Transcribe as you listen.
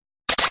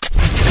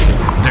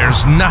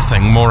There's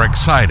nothing more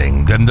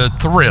exciting than the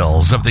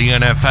thrills of the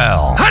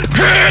NFL.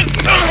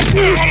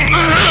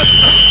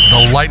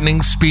 The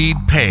lightning speed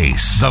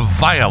pace, the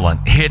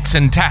violent hits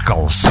and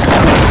tackles,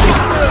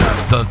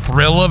 the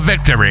thrill of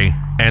victory,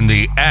 and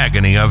the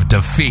agony of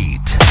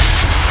defeat.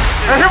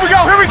 Here we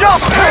go!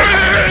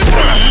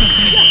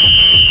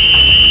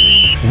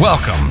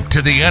 Welcome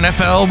to the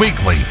NFL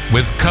Weekly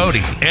with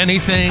Cody.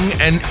 Anything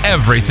and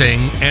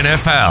everything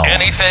NFL.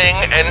 Anything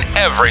and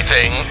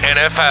everything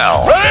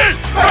NFL.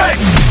 Ready?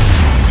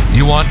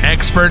 You want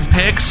expert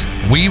picks?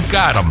 We've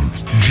got them.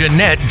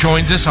 Jeanette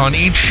joins us on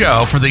each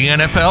show for the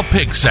NFL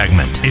Pick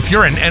segment. If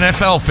you're an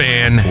NFL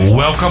fan,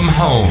 welcome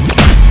home.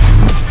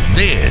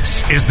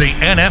 This is the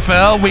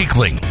NFL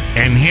Weekly,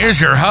 and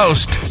here's your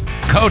host,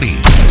 Cody.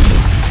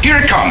 Here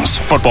it comes.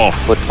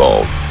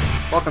 Football.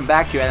 Welcome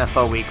back to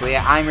NFL Weekly.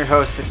 I'm your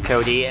host,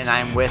 Cody, and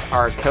I'm with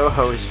our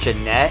co-host,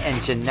 Jeanette.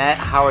 And Jeanette,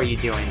 how are you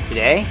doing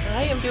today?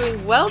 I am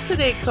doing well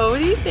today,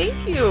 Cody.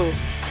 Thank you.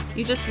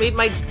 You just made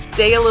my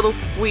day a little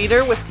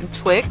sweeter with some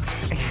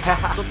Twix.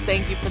 So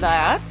thank you for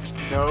that.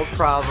 No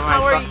problem.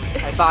 How are you?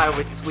 I thought I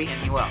was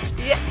sweetening you up.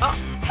 Yeah. Oh,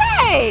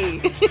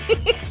 hey!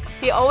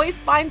 He always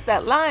finds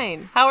that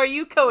line. How are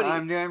you, Cody?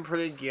 I'm doing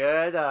pretty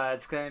good.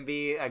 It's going to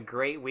be a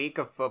great week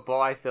of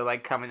football, I feel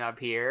like, coming up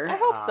here. I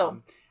hope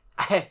so.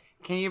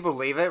 Can you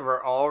believe it?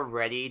 We're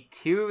already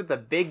to the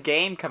big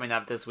game coming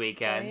up this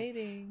weekend.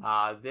 Exciting.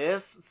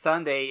 This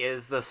Sunday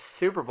is the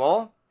Super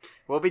Bowl.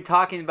 We'll be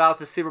talking about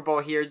the Super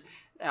Bowl here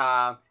in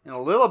a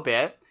little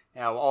bit.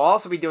 We'll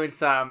also be doing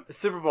some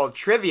Super Bowl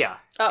trivia.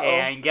 Uh-oh.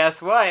 And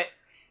guess what?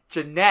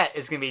 Jeanette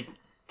is going to be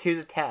to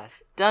the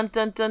test. Dun,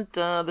 dun, dun,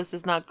 dun. This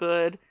is not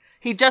good.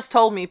 He just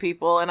told me,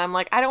 people, and I'm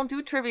like, I don't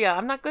do trivia.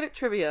 I'm not good at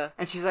trivia.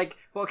 And she's like,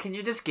 well, can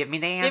you just give me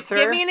the answer?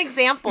 Give me an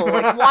example,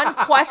 like one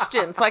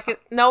question, so I could...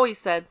 No, he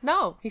said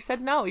no. He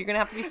said no. You're going to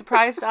have to be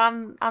surprised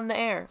on the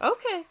air.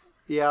 Okay.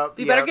 Yep.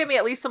 You better give me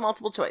at least a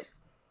multiple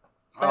choice.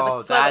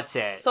 That's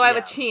it. So I have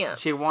a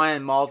chance. She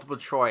wanted multiple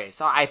choice.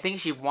 So I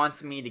think she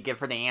wants me to give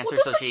her the answer.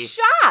 Well, just so a she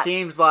shot.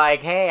 Seems like,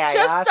 hey, I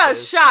got just a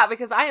this. shot,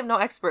 because I am no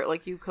expert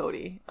like you,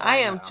 Cody. I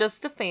am know.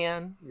 just a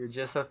fan. You're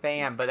just a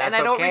fan, but that's And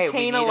I don't okay.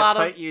 retain we need a lot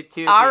to of... put you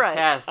to All the right.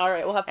 test. All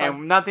right, we'll have fun.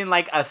 And nothing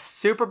like a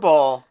Super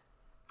Bowl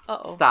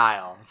Uh-oh.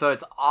 style. So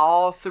it's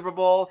all Super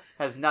Bowl,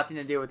 has nothing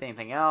to do with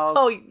anything else.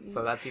 Oh,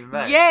 so that's even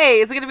better.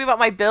 Yay! Is it going to be about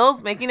my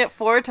Bills making it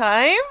 4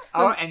 times?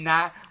 Oh, and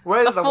that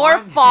was The the Four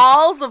one...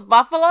 Falls of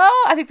Buffalo?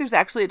 I think there's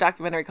actually a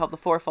documentary called The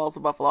Four Falls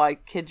of Buffalo. I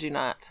kid you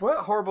not.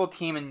 What horrible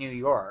team in New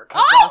York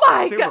has Oh lost the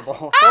my Super god!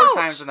 Bowl Ouch!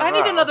 4 times in a row? I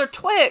need another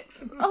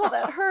Twix. Oh,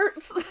 that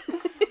hurts.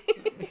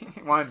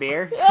 Want a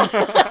beer?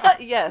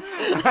 Yes.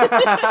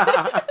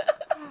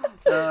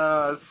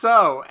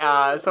 So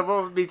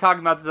we'll be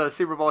talking about the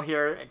Super Bowl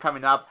here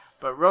coming up.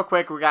 But real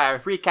quick, we gotta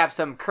recap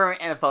some current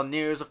NFL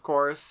news, of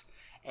course.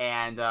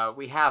 And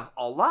we have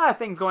a lot of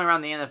things going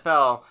around the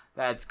NFL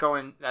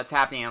that's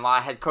happening. A lot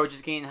of head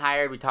coaches getting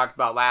hired. We talked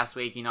about last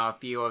week, a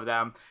few of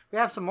them. We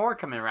have some more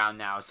coming around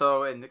now.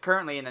 So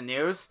currently in the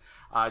news,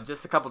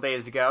 just a couple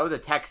days ago, the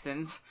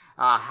Texans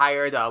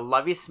hired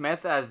Lovie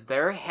Smith as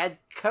their head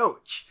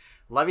coach.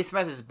 Lovie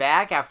Smith is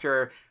back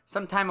after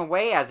some time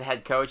away as a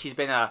head coach. He's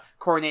been a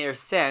coordinator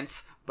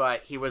since,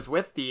 but he was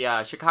with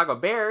the Chicago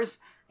Bears,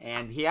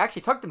 and he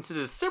actually took them to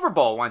the Super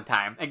Bowl one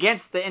time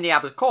against the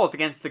Indianapolis Colts,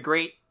 against the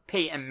great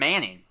Peyton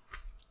Manning.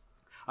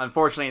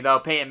 Unfortunately, though,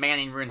 Peyton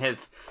Manning ruined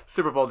his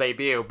Super Bowl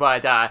debut.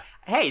 But,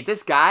 hey,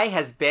 this guy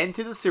has been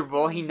to the Super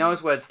Bowl. He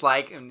knows what it's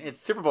like. And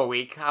it's Super Bowl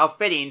week. How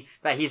fitting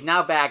that he's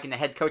now back in the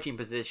head coaching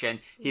position.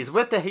 He's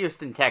with the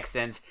Houston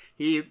Texans.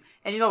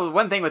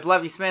 One thing with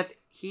Lovie Smith,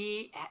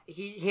 he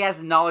has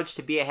the knowledge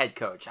to be a head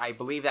coach. I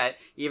believe that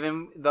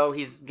even though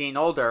he's getting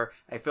older,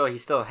 I feel he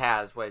still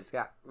has what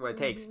it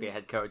takes to be a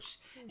head coach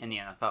in the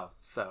NFL.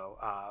 So,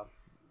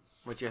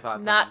 what's your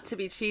thoughts? Not to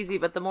be cheesy,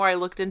 but the more I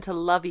looked into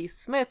Lovie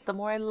Smith, the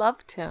more I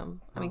loved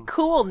him. I mean,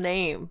 cool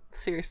name.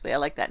 Seriously, I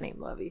like that name,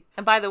 Lovie.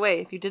 And by the way,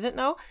 if you didn't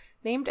know,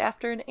 named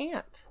after an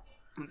aunt.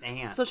 An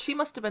aunt. So she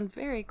must have been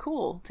very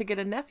cool to get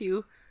a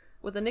nephew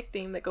with a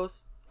nickname that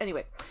goes...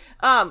 Anyway,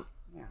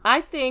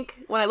 I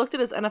think when I looked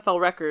at his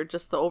NFL record,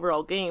 just the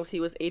overall games,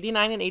 he was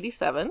 89 and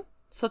 87.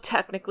 So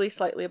technically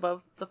slightly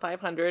above the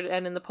 500.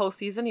 And in the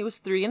postseason, he was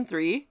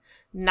 3-3.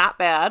 Not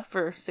bad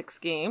for 6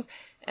 games.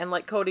 And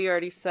like Cody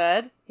already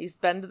said, he's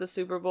been to the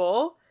Super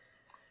Bowl.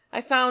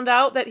 I found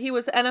out that he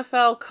was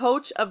NFL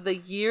Coach of the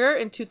Year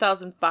in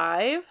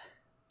 2005.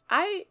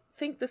 I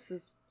think this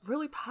is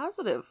really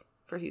positive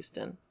for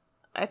Houston.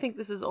 I think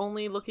this is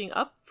only looking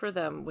up for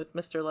them with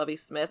Mr. Lovie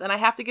Smith. And I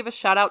have to give a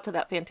shout out to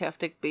that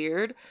fantastic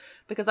beard,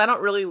 because I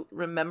don't really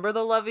remember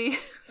the Lovie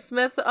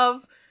Smith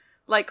of,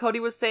 like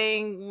Cody was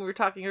saying when we were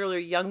talking earlier,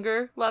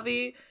 younger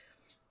Lovie.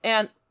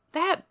 And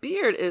that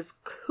beard is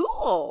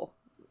cool.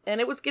 And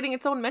it was getting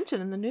its own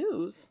mention in the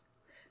news.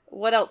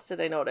 What else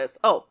did I notice?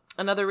 Oh,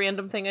 another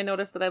random thing I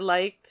noticed that I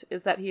liked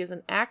is that he is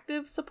an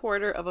active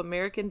supporter of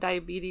American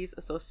Diabetes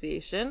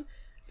Association,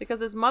 because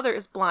his mother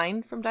is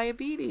blind from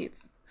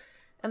diabetes.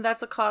 And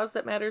that's a cause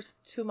that matters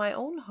to my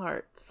own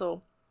heart.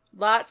 So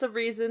lots of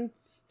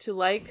reasons to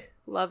like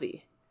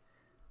Lovie.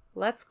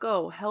 Let's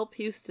go. Help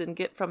Houston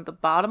get from the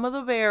bottom of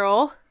the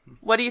barrel.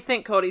 What do you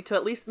think, Cody? To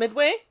at least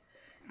midway?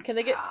 Can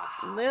they get...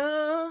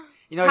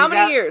 How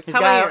many years?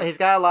 He's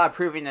got a lot of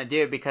proving to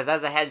do because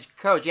as a head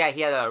coach, yeah,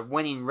 he had a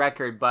winning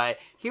record, but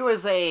he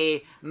was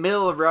a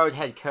middle-of-the-road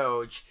head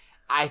coach.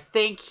 I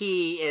think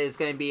he is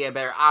going to be a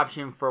better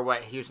option for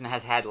what Houston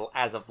has had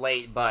as of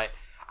late, but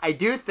I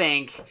do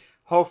think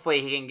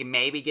hopefully he can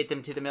maybe get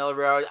them to the middle of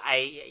the road.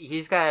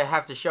 He's going to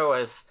have to show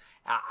us.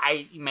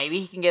 Maybe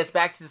he can get us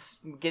back to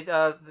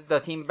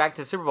the team back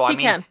to the Super Bowl.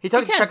 He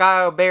took the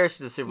Chicago Bears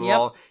to the Super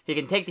Bowl. He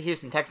can take the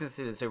Houston Texans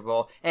to the Super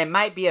Bowl. And it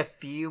might be a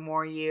few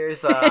more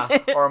years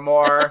or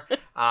more.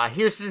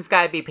 Houston's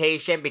got to be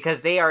patient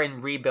because they are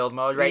in rebuild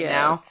mode right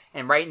now,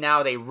 and right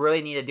now they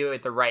really need to do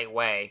it the right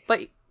way.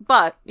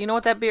 But you know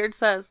what that beard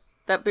says?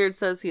 That beard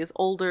says he is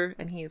older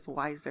and he is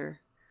wiser.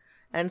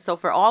 And so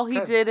for all he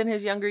did in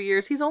his younger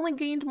years, he's only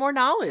gained more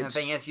knowledge. And the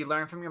thing is, you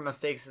learn from your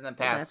mistakes in the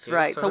past. That's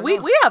right. So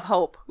we have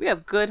hope. We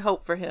have good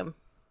hope for him.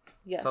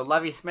 Yes. So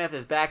Lovie Smith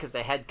is back as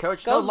a head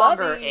coach. No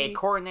longer a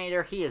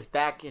coordinator. He is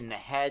back in the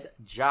head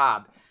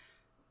job.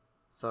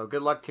 So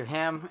good luck to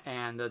him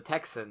and the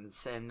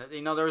Texans. And,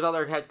 there was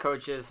other head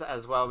coaches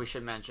as well we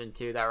should mention,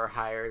 too, that were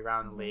hired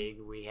around the league.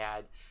 We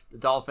had the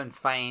Dolphins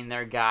finding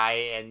their guy,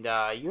 and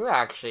you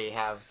actually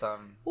have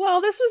some... Well,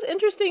 this was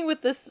interesting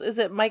with this... Is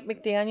it Mike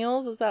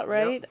McDaniels? Is that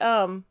right?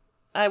 Yep.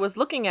 I was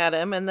looking at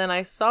him, and then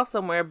I saw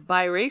somewhere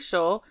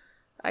biracial.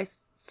 I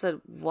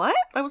said, what?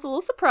 I was a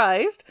little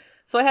surprised.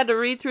 So I had to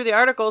read through the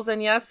articles,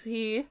 and yes,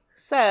 he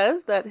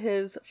says that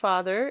his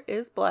father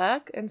is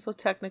black, and so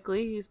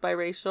technically he's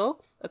biracial,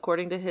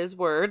 according to his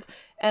words,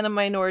 and a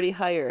minority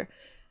hire.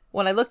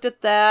 When I looked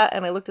at that,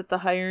 and I looked at the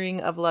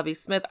hiring of Lovie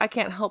Smith, I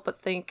can't help but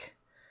think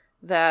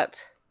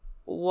that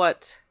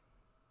the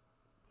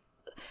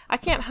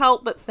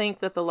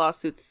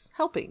lawsuit's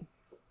helping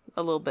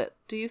a little bit.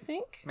 Do you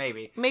think?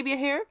 Maybe a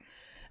hair?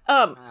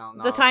 I don't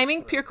know. The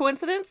timing, pure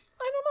coincidence?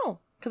 I don't know.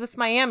 Because it's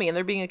Miami and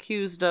they're being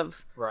accused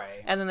of...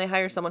 Right. And then they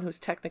hire someone who's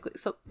technically...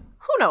 So,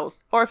 who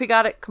knows? Or if he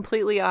got it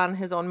completely on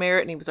his own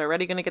merit and he was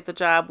already going to get the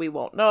job, we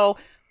won't know.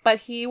 But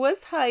he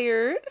was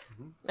hired.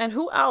 Mm-hmm. And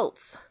who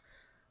else?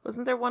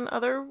 Wasn't there one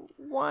other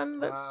one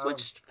that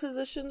switched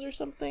positions or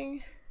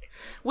something?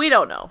 We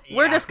don't know. Yeah.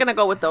 We're just going to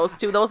go with those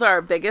two. Those are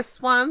our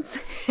biggest ones.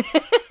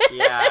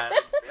 Yeah.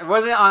 It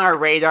wasn't on our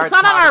radar. It's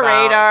not on our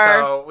radar.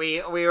 So we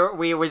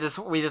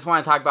just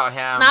want to talk about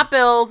him. It's not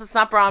Bills. It's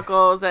not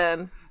Broncos.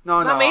 And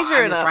not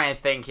major enough. I'm just trying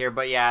to think here.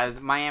 But yeah,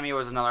 Miami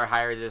was another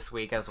hire this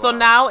week as well. So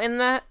now in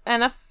the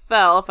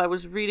NFL, if I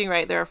was reading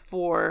right, there are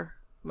 4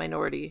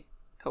 minority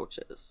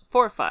coaches.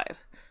 4 or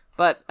 5.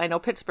 But I know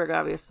Pittsburgh,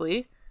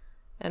 obviously.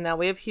 And now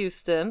we have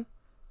Houston.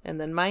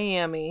 And then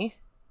Miami.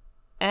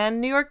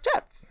 And New York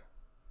Jets.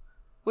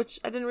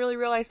 Which I didn't really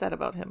realize that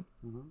about him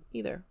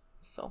either.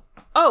 So,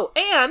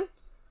 and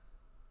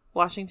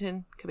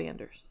Washington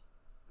Commanders.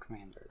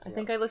 I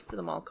think I listed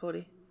them all,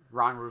 Cody.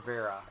 Ron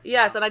Rivera.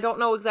 Yes, and I don't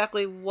know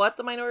exactly what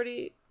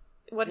he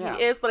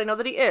is, but I know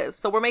that he is.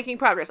 So we're making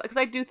progress. Because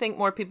I do think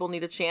more people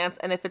need a chance.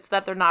 And if it's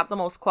that they're not the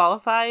most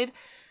qualified,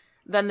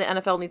 then the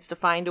NFL needs to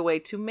find a way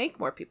to make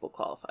more people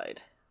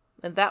qualified.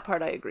 And that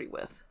part I agree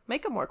with.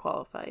 Make them more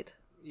qualified.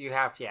 You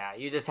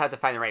just have to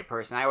find the right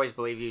person. I always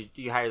believe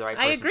you hire the right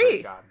person. I agree. For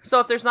the job.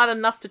 So if there's not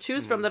enough to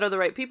choose from that are the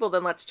right people,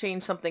 then let's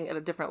change something at a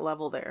different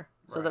level there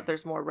so that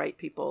there's more right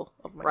people.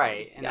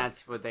 Right, and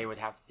that's what they would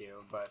have to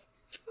do. But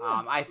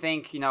I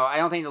think, I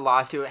don't think the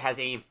lawsuit has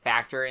any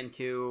factor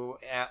into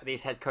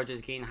these head coaches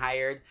getting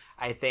hired.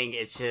 I think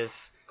it's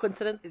just...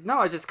 Coincidence?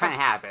 No, it just kind of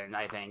happened,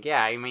 I think.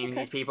 Yeah, I mean,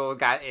 these people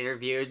got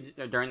interviewed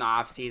during the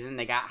off season.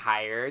 They got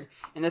hired.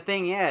 And the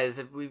thing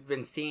is, we've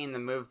been seeing the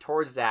move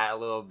towards that a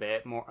little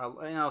bit more,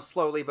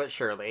 slowly but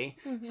surely.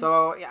 Mm-hmm.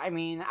 So, I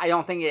mean, I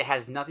don't think it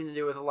has nothing to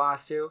do with the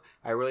lawsuit.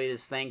 I really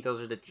just think those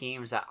are the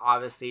teams that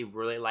obviously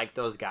really like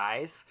those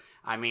guys.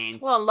 I mean...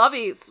 Well,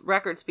 Lovie's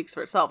record speaks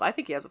for itself. I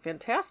think he has a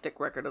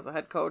fantastic record as a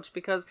head coach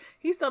because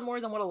he's done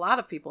more than what a lot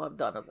of people have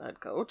done as a head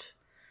coach.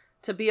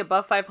 To be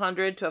above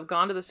 500, to have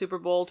gone to the Super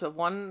Bowl, to have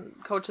won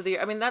Coach of the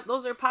Year. I mean,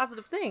 those are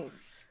positive things.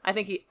 I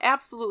think he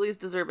absolutely is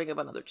deserving of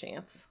another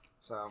chance.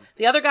 So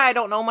the other guy I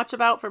don't know much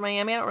about for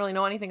Miami. I don't really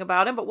know anything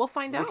about him, but we'll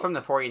find out. He's from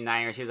the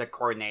 49ers. He was a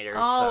coordinator.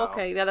 Oh,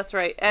 okay. Yeah, that's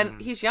right. And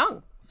he's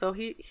young, so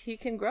he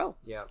can grow.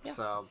 Yep. Yeah.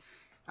 So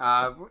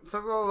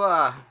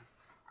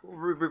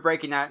we'll be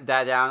breaking that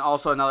down.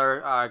 Also,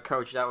 another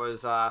coach that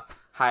was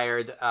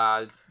hired,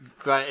 but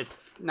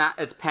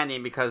it's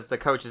pending because the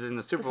coach is in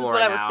the Super Bowl right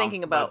now. This is what I was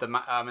thinking about. The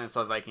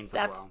Minnesota Vikings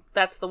as well.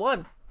 That's the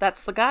one.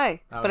 That's the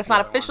guy. But it's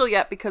not official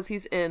yet because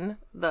he's in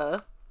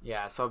the...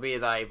 Yeah, so it'll be,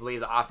 I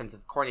believe, the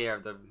offensive coordinator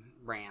of the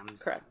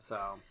Rams. Correct. So...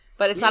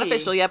 But it's not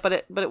official yet, but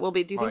it will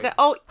be. Do you think that...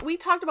 Oh, we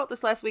talked about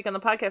this last week on the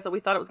podcast that we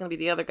thought it was going to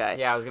be the other guy.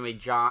 Yeah, it was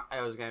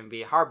going to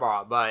be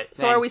Harbaugh, but...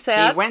 So are we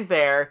sad? He went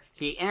there,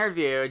 he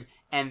interviewed...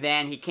 And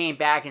then he came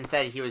back and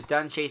said he was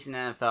done chasing the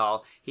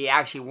NFL. He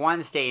actually wanted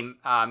to stay in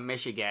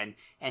Michigan.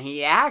 And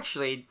he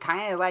actually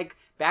kind of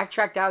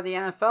backtracked out of the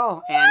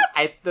NFL. What?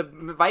 And the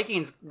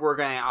Vikings were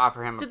going to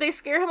offer him... Did they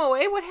scare him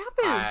away? What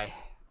happened?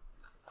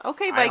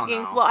 Okay, I don't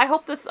Vikings. know. Well, I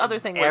hope this other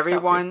thing works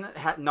out for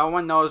you. No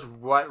one knows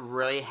what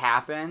really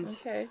happened.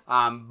 Okay.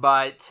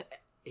 But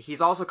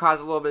he's also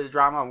caused a little bit of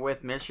drama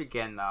with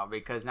Michigan, though,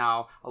 because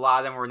now a lot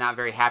of them were not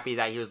very happy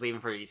that he was leaving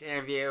for these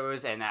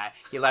interviews, and that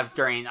he left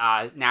during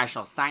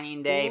National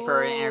Signing Day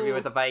for an interview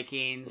with the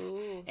Vikings.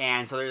 Ooh.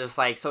 And so they're just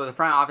like, so the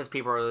front office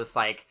people were just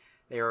like,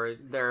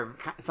 they're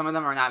some of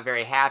them are not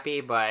very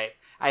happy, but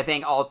I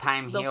think all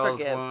time They'll heals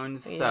forgive.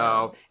 wounds, Yeah.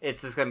 so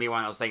it's just gonna be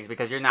one of those things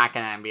because you're not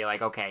gonna be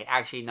like, okay,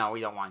 actually no, we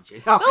don't want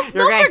you. No, They'll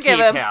you're gonna forgive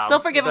keep him. him. They'll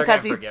forgive him They're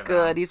because gonna he's forgive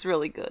good. him. He's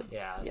really good.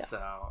 Yeah, Yeah.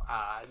 so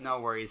no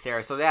worries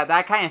there. So yeah,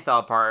 that kind of fell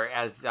apart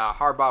as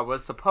Harbaugh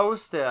was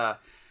supposed to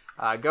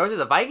go to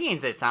the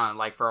Vikings. It sounded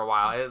like for a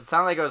while. It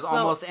sounded like it was So-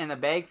 almost in the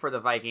bag for the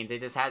Vikings. They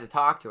just had to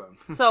talk to him,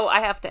 So I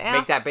have to make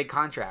ask, that big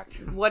contract.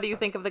 what do you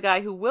think of the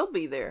guy who will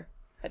be their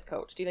head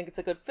coach? Do you think it's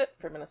a good fit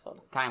for Minnesota?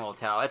 Time will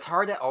tell. It's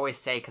hard to always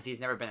say because he's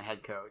never been a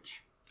head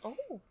coach.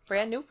 Oh,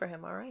 brand new for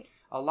him. All right.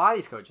 A lot of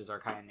these coaches are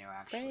kind of new,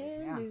 actually.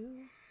 Brand Yeah.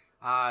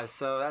 new.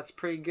 So that's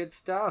pretty good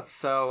stuff.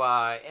 So,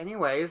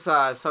 anyways,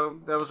 so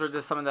those are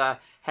just some of the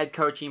head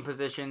coaching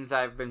positions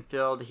that have been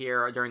filled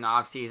here during the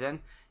off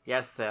season.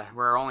 Yes,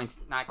 we're only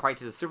not quite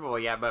to the Super Bowl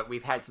yet, but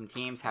we've had some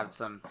teams have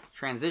some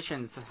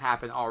transitions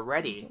happen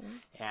already,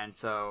 and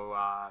so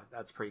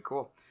that's pretty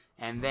cool.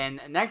 And then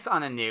next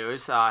on the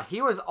news,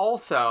 he was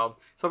also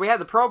so we had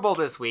the Pro Bowl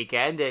this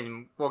weekend,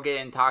 and we'll get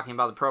in talking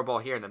about the Pro Bowl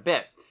here in a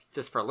bit,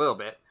 just for a little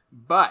bit.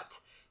 But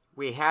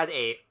we had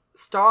a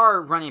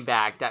star running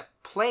back that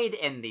played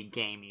in the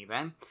game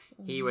even.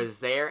 He was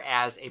there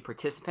as a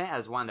participant,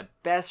 as one of the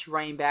best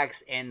running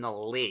backs in the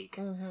league.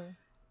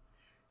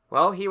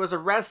 Well, he was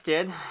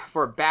arrested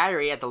for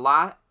battery at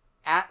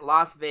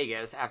Las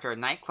Vegas after a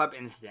nightclub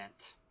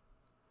incident.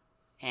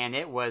 And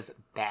it was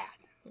bad.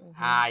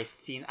 I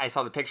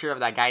saw the picture of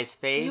that guy's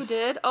face. You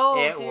did?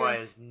 Oh, it dear.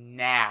 was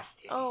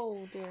nasty.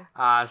 Oh dear.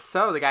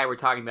 So the guy we're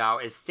talking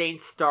about is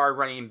Saints star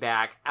running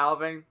back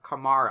Alvin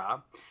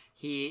Kamara.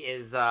 He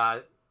is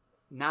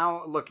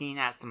now looking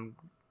at some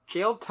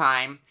jail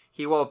time.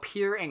 He will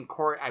appear in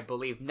court, I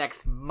believe,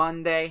 next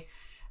Monday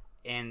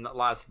in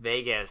Las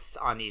Vegas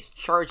on these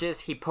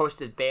charges. He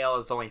posted bail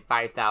as only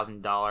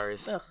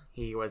 $5,000. Ugh.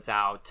 He was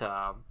out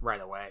right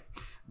away.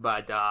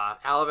 But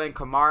Alvin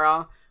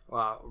Kamara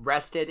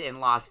arrested in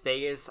Las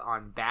Vegas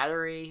on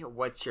battery.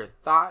 What's your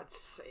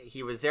thoughts?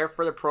 He was there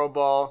for the Pro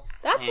Bowl.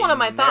 That's one of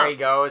my There he thoughts.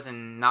 goes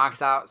and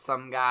knocks out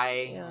some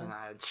guy.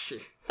 Yeah.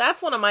 And,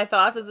 That's one of my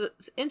thoughts.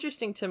 It's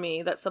interesting to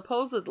me that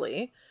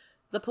supposedly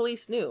the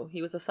police knew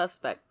he was a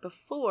suspect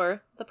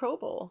before the Pro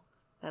Bowl,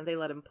 and they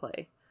let him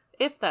play.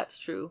 If that's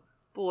true,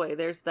 boy,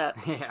 there's that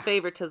Yeah.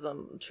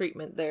 favoritism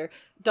treatment there.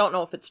 Don't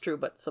know if it's true,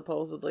 but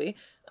supposedly.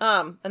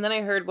 And then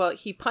I heard, well,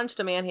 he punched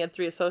a man. He had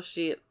three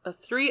associates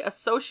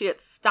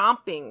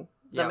stomping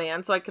the Yep.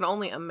 man, so I can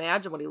only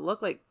imagine what he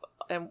looked like.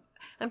 And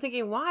I'm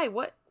thinking, why?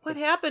 What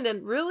happened?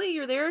 And really,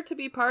 you're there to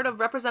be part of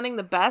representing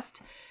the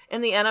best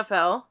in the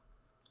NFL.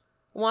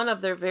 One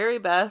of their very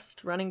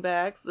best running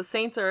backs. The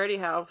Saints already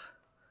have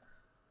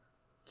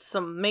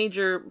some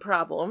major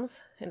problems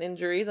and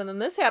injuries, and then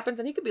this happens,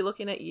 and he could be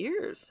looking at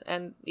years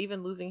and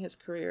even losing his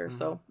career.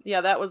 So,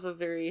 yeah, that was a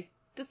very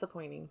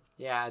disappointing.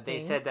 Yeah, they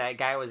thing. said that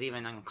guy was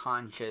even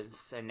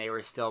unconscious and they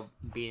were still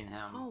beating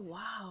him. Oh,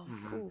 wow.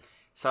 Ooh.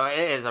 So it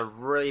is a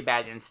really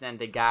bad incident.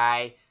 The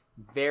guy,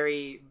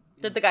 very...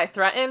 Did the guy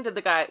threaten?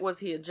 Was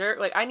he a jerk?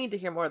 Like, I need to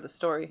hear more of the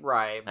story.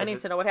 Right. I need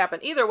to know what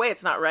happened. Either way,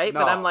 it's not right,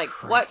 but No, I'm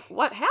like, right.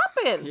 what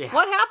happened? Yeah.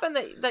 What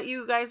happened that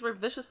you guys were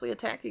viciously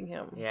attacking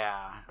him?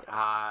 Yeah,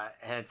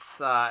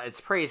 it's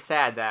pretty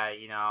sad that,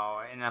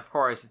 and of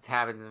course it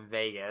happens in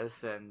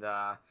Vegas, and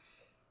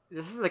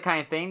this is the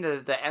kind of thing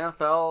that the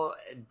NFL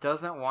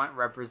doesn't want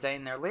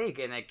representing their league,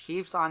 and it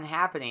keeps on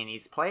happening.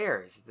 These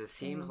players, it just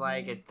seems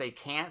like they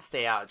can't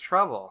stay out of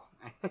trouble.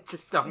 I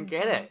just don't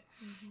get it.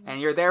 And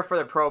you're there for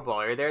the Pro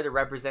Bowl. You're there to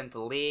represent the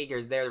league.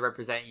 You're there to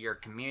represent your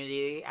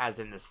community, as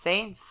in the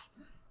Saints.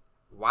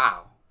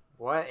 Wow,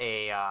 what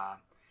a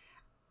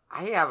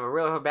I have a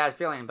real bad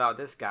feeling about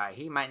this guy.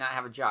 He might not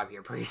have a job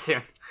here pretty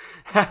soon.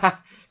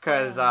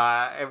 Because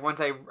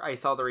once I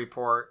saw the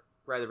report,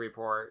 read the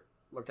report,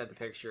 looked at the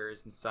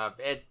pictures and stuff,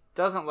 it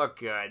doesn't look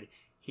good.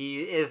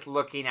 He is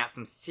looking at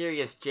some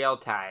serious jail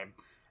time.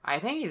 I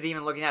think he's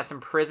even looking at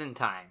some prison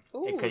time.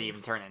 It could Ooh.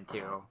 even turn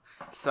into.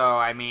 So,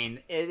 I mean,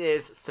 it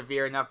is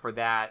severe enough for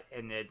that.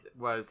 And a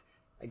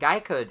guy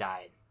could have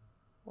died.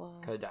 Wow.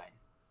 Could have died.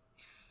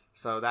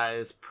 So that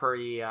is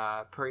pretty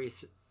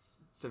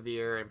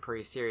severe and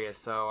pretty serious.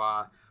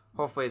 So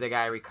hopefully the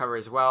guy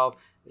recovers well.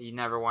 You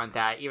never want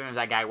that. Even if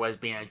that guy was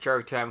being a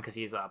jerk to him because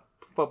he's a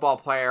football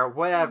player,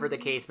 whatever the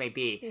case may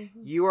be.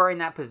 You are in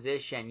that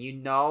position. You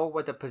know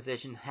what the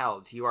position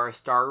holds. You are a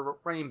star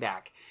running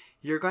back.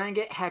 You're going to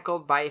get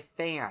heckled by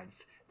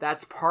fans.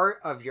 That's part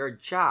of your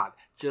job.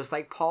 Just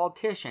like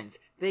politicians,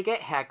 they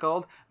get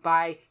heckled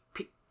by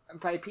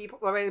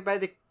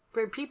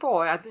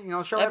people at show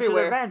up to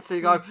Everywhere. the events. So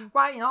you go,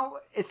 well,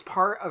 it's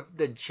part of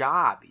the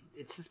job.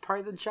 It's just part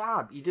of the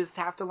job. You just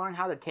have to learn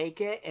how to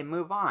take it and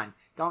move on.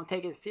 Don't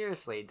take it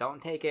seriously.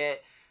 Don't take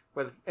it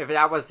if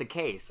that was the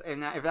case.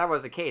 And if that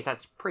was the case,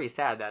 that's pretty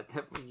sad that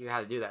you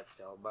had to do that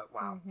still. But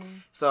wow. Mm-hmm.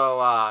 So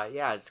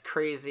yeah, it's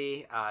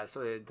crazy.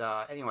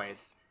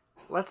 Anyways,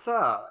 let's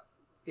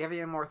do you have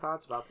any more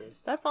thoughts about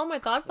this? That's all my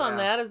thoughts on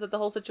that. Is that the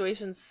whole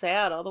situation's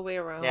sad all the way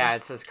around. Yeah,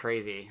 it's just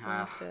crazy.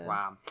 Sad.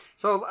 Wow.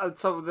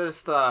 So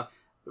this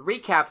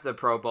recap of the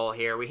Pro Bowl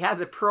here. We had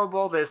the Pro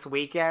Bowl this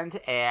weekend,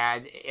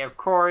 and of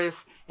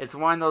course, it's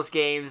one of those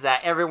games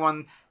that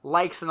everyone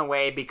likes in a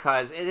way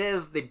because it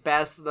is the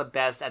best of the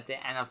best at the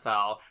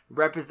NFL,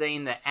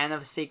 representing the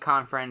NFC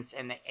conference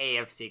and the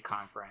AFC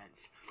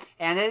conference.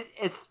 And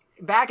it's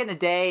back in the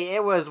day,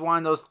 it was one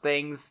of those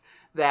things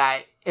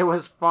that it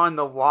was fun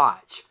to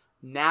watch.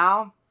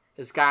 Now,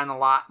 it's gotten a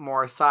lot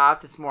more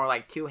soft. It's more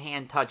like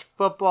two-hand touch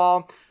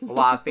football. A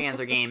lot of fans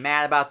are getting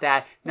mad about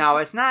that. Now,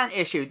 it's not an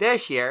issue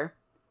this year.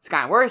 It's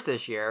gotten worse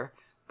this year,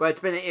 but it's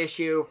been an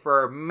issue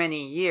for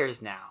many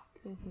years now.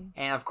 Mm-hmm.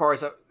 And, of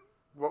course,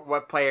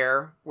 what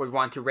player would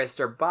want to risk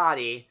their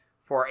body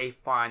for a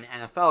fun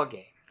NFL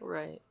game?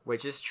 Right.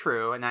 Which is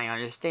true, and I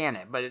understand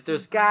it. But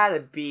there's got to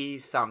be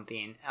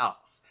something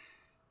else.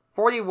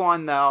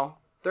 41, though.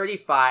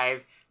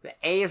 35. The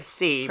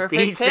AFC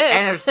Perfect beats pick. the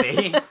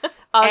NFC.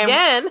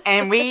 Again.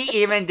 And we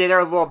even did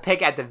our little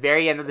pick at the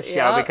very end of the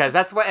show because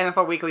that's what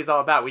NFL Weekly is all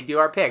about. We do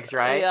our picks,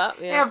 right? Yeah.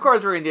 And of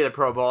course we're going to do the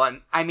Pro Bowl.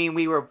 And I mean,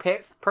 we were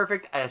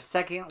perfect a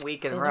second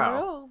week in a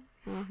row.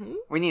 Mm-hmm.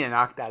 We need to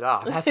knock that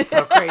off. That's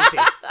so crazy.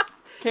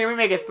 Can we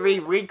make it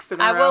 3 weeks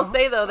in a row? I will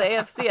say, though, the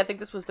AFC, I think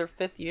this was their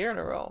 5th year in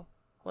a row.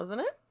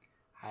 Wasn't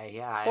it?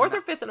 Yeah. 4th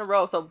or 5th in a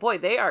row. So, boy,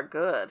 they are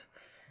good.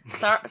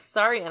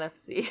 Sorry,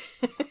 NFC.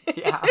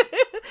 Yeah.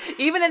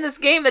 Even in this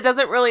game that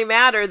doesn't really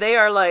matter, they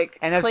are like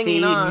NFC,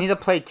 clinging on. you need to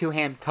play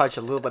two-hand touch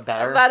a little bit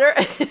better.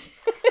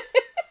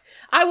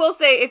 I will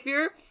say, if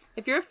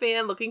you're a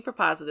fan looking for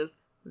positives,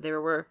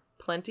 there were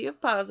plenty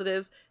of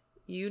positives.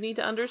 You need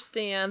to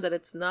understand that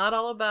it's not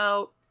all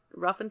about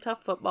rough and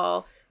tough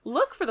football.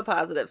 Look for the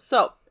positives.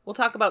 So we'll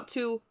talk about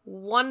 2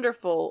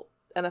 wonderful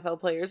NFL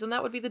players, and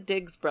that would be the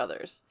Diggs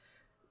brothers.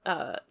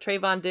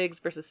 Trayvon Diggs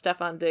versus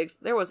Stefon Diggs.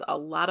 There was a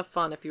lot of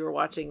fun if you were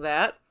watching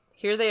that.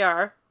 Here they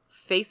are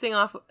facing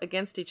off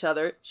against each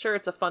other. Sure,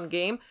 it's a fun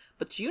game,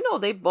 but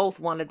they both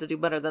wanted to do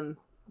better than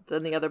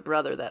the other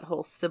brother, that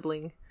whole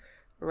sibling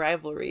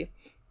rivalry.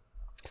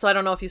 So I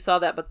don't know if you saw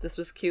that, but this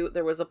was cute.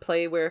 There was a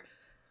play where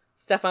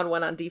Stefon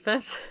went on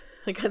defense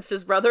against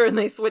his brother and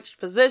they switched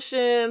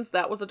positions.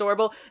 That was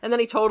adorable. And then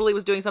he totally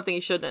was doing something he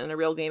shouldn't. In a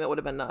real game, it would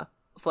have been a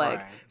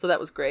flag. Right. So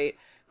that was great.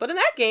 But in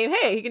that game,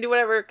 hey, he can do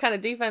whatever kind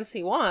of defense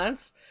he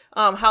wants.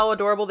 How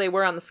adorable they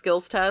were on the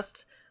skills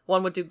test.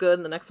 One would do good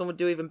and the next one would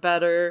do even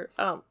better.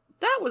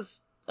 That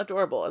was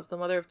adorable. As the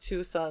mother of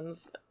 2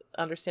 sons,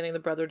 understanding the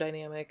brother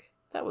dynamic,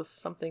 that was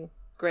something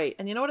great.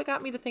 And you know what it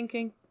got me to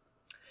thinking?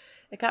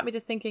 It got me to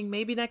thinking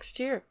maybe next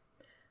year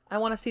I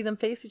want to see them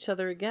face each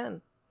other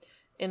again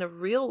in a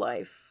real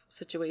life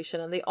situation.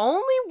 And the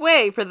only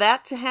way for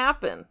that to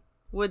happen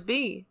would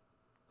be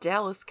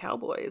Dallas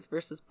Cowboys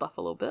versus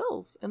Buffalo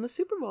Bills in the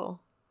Super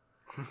Bowl.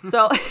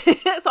 So I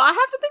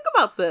have to think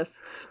about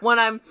this when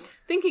I'm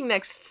thinking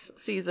next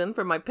season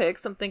for my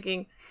picks. I'm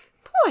thinking,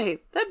 boy,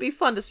 that'd be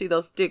fun to see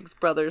those Diggs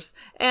brothers.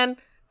 And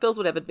Bills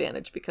would have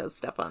advantage because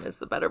Stefon is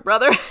the better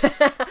brother.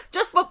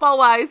 Just football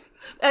wise.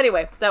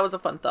 Anyway, that was a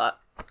fun thought.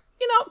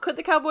 Could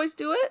the Cowboys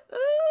do it?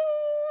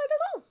 I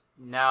don't know.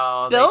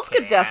 No, Bills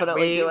could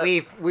definitely do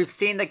it. We've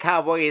seen the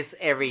Cowboys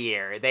every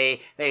year. They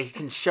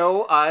can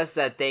show us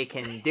that they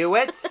can do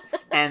it,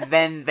 and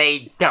then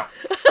they don't.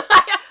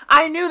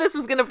 I knew this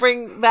was going to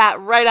bring that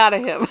right out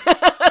of him.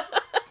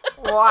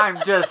 Well,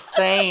 I'm just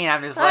saying.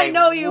 I'm just like, I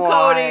know you,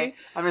 what? Cody.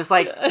 I'm just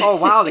like, oh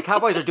wow, the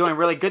Cowboys are doing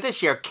really good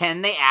this year.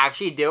 Can they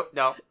actually do it?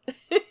 No.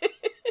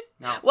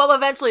 No. Well,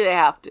 eventually they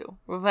have to.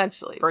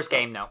 Eventually. First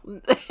game, no.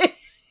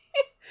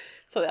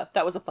 So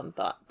that was a fun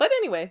thought. But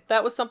anyway,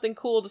 that was something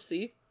cool to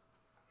see.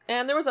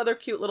 And there was other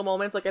cute little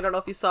moments. Like, I don't know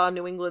if you saw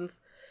New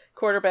England's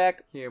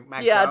quarterback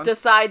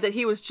decide that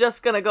he was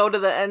just going to go to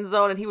the end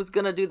zone and he was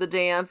going to do the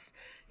dance,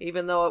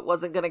 even though it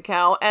wasn't going to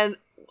count. And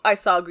I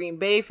saw a Green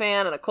Bay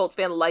fan and a Colts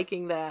fan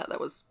liking that.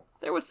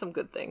 There was some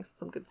good things,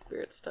 some good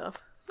spirit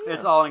stuff. Yeah.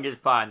 It's all in good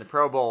fun. The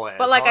Pro Bowl is.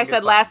 But like I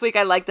said last week,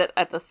 I liked that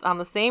on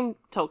the same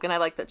token, I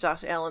liked that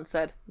Josh Allen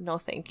said, "No,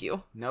 thank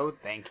you." No,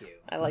 thank you.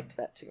 I liked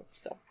that too.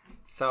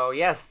 So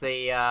yes,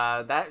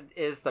 that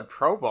is the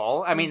Pro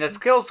Bowl. I mean, the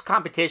skills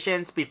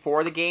competitions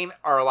before the game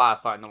are a lot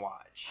of fun to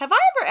watch. Have I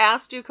ever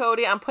asked you,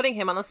 Cody? I'm putting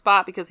him on the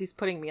spot because he's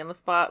putting me on the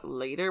spot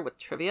later with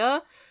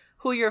trivia.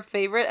 Who your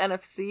favorite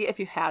NFC, if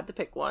you had to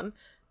pick one?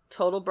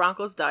 Total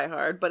Broncos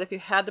diehard, but if you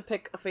had to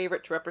pick a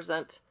favorite to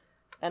represent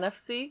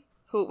NFC,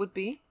 who it would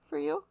be for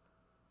you?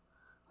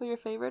 Who your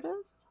favorite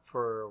is?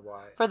 For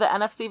what? For the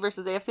NFC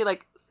versus AFC,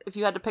 like if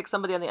you had to pick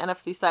somebody on the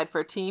NFC side for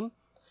a team.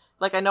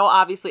 Like I know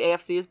obviously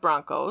AFC is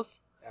Broncos.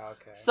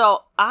 Okay.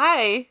 So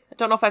I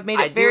don't know if I've made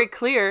it very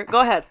clear.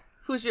 Go ahead.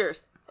 Who's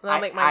yours? And I'll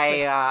make mine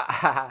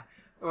clear.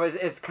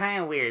 It's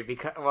kind of weird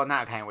because, well,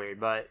 not kind of weird,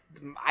 but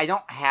I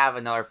don't have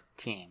another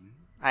team.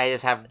 I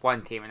just have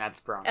one team, and that's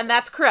Broncos. And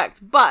that's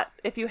correct. But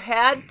if you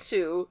had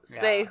to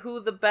say who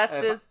the best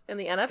is in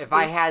the NFC. If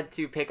I had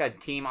to pick a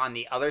team on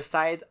the other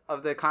side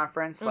of the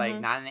conference, like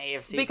not in the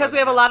AFC. Because we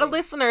have a lot of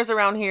listeners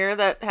around here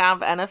that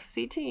have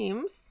NFC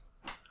teams.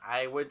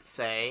 I would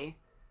say,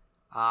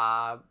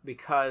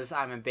 because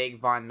I'm a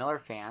big Von Miller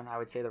fan, I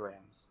would say the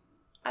Rams.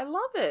 I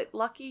love it.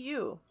 Lucky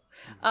you.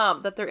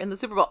 That they're in the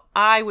Super Bowl.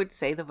 I would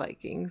say the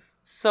Vikings.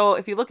 So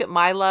if you look at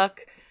my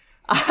luck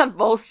on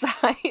both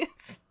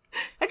sides...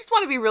 I just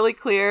want to be really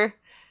clear.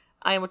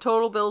 I am a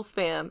total Bills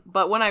fan,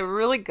 but when I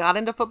really got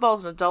into football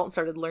as an adult and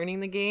started learning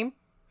the game,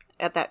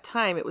 at that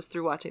time it was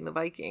through watching the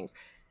Vikings.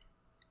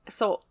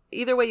 So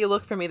either way you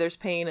look for me, there's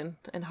pain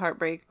and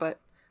heartbreak,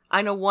 but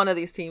I know one of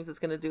these teams is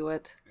going to do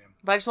it. Yeah.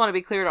 But I just want to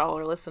be clear to all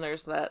our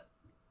listeners that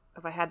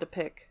if I had to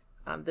pick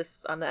on the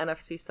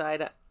NFC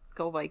side,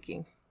 go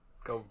Vikings.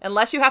 Go.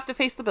 Unless you have to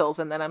face the Bills,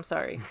 and then I'm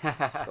sorry.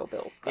 Go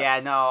Bills. But.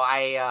 Yeah, no,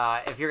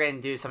 if you're going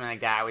to do something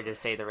like that, I would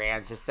just say the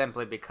Rams, just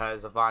simply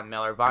because of Von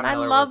Miller. I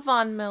love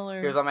Von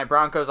Miller. He was on my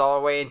Broncos all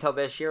the way until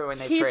this year when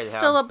they traded him. He's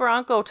still a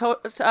Bronco.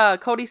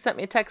 Cody sent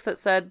me a text that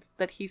said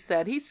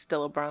he's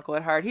still a Bronco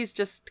at heart. He's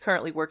just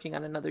currently working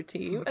on another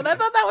team. And I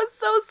thought that was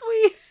so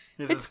sweet.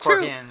 It's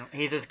true.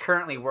 He's just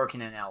currently working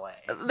in LA.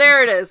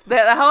 There it is.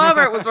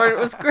 However it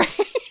was great.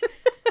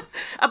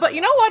 But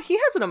you know what? He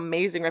has an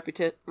amazing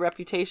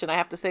reputation. I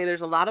have to say,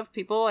 there's a lot of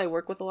people, I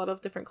work with a lot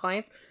of different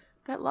clients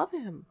that love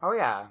him. Oh,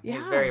 yeah.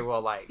 He's very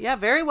well liked. Yeah,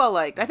 very well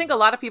liked. I think a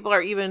lot of people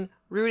are even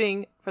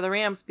rooting for the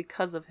Rams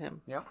because of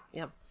him. Yep.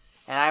 Yep.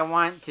 And I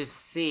want to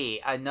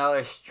see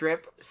another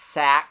strip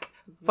sack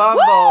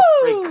fumble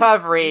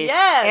recovery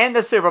in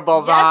the Super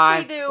Bowl, Vaughn.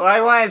 Yes, we do. Well,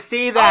 I want to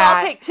see that. Oh,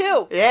 I'll take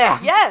two. Yeah.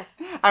 Yes.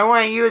 I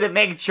want you to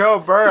make Joe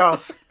Burrow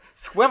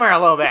swimmer a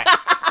little bit.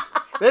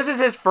 This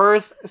is his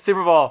first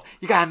Super Bowl.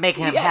 You gotta make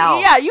him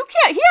hell. Yeah, you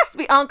can't. He has to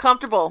be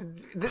uncomfortable.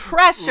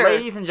 Pressure.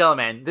 Ladies and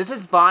gentlemen, this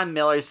is Von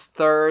Miller's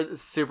third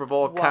Super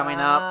Bowl coming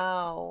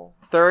up.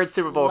 Third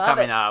Super Bowl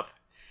coming up.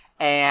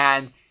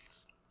 And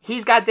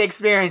he's got the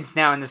experience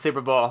now in the Super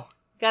Bowl.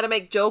 Gotta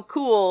make Joe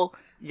cool.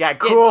 You gotta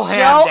cool him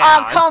Joe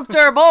down.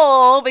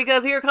 uncomfortable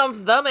because here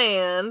comes the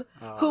man.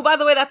 Who, by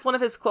the way, that's one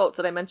of his quotes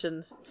that I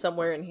mentioned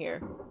somewhere in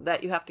here.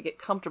 That you have to get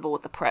comfortable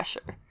with the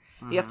pressure.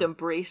 You have to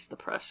embrace the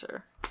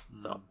pressure.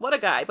 So, what a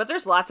guy. But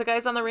there's lots of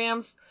guys on the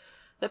Rams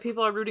that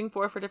people are rooting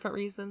for different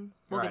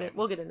reasons.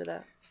 We'll get into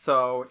that.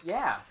 So,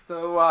 yeah.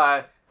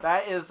 So,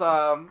 that is,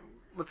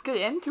 let's get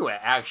into it,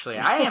 actually.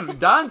 I am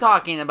done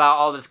talking about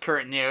all this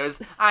current news.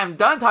 I'm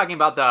done talking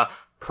about the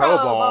Pro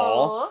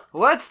Bowl.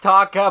 Let's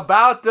talk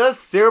about the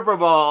Super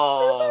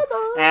Bowl.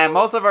 And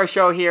most of our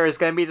show here is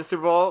going to be the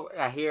Super Bowl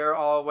here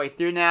all the way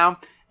through now.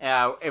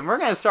 And we're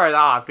going to start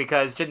off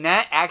because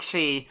Jeanette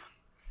actually,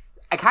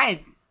 I kind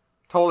of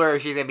told her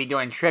she's going to be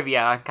doing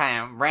trivia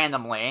kind of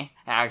randomly,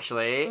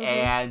 actually.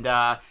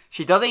 And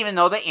she doesn't even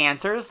know the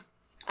answers.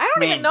 I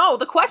don't even know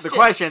the questions. The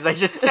questions, I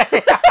should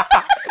say.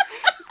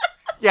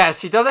 Yeah,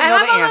 she doesn't know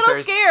the answers. I'm a little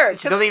scared.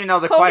 She doesn't even know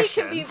the Cody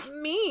questions. Cody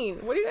can be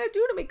mean. What are you going to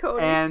do to me,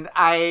 Cody? And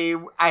I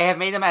have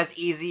made them as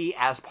easy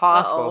as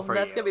possible for you.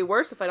 That's going to be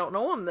worse if I don't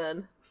know them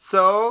then.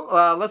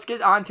 So, let's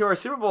get on to our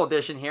Super Bowl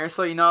edition here.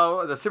 So,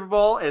 the Super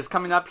Bowl is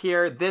coming up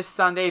here this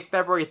Sunday,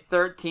 February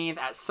 13th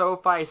at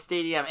SoFi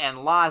Stadium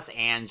in Los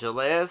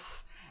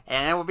Angeles.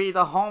 And it will be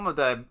the home of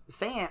the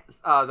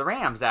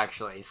Rams,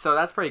 actually. So,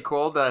 that's pretty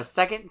cool. The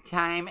second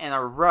time in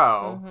a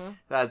row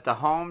that the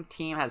home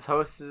team has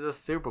hosted the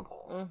Super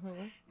Bowl.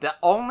 The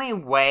only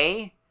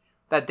way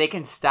that they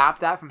can stop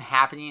that from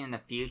happening in the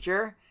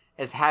future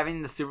is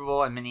having the Super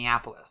Bowl in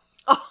Minneapolis.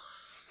 Oh,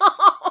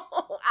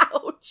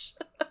 ouch.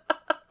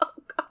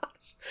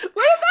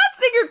 Where did that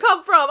singer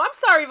come from? I'm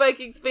sorry,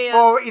 Vikings fans.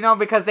 Well,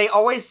 because they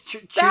always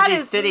choose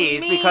these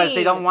cities because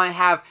they don't want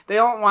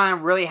to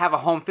really have a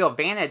home field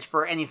advantage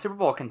for any Super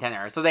Bowl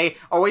contender. So they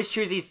always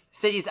choose these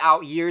cities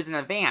out years in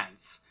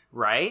advance,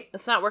 right?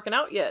 It's not working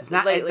out yet. It's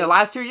not. Lately. The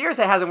last 2 years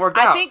it hasn't worked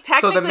out. I think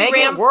technically so to make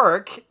Rams, it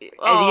work,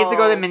 it needs to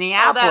go to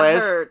Minneapolis. Oh, that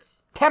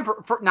hurts.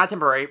 Not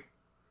temporary,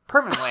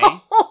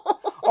 permanently.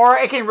 Or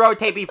it can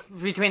rotate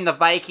between the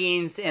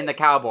Vikings and the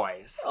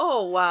Cowboys.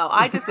 Oh, wow.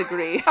 I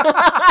disagree.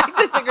 I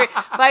disagree.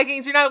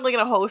 Vikings, you're not only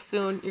going to host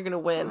soon, you're going to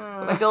win.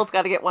 But the Bills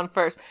got to get one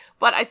first.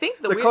 But I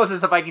think the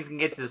closest the Vikings can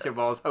get to the Super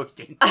Bowl is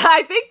hosting.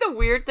 I think the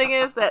weird thing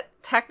is that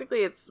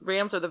technically it's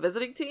Rams are the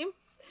visiting team,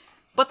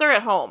 but they're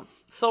at home.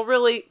 So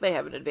really, they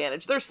have an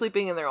advantage. They're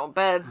sleeping in their own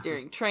beds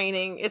during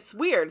training. It's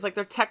weird. It's like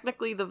they're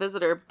technically the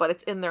visitor, but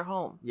it's in their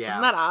home. Yeah.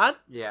 Isn't that odd?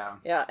 Yeah.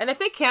 Yeah. And if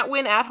they can't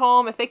win at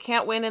home, if they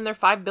can't win in their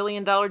 $5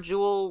 billion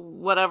jewel,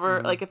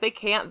 whatever, like if they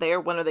can't there,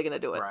 when are they going to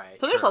do it? Right.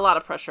 So there's a lot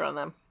of pressure on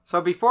them.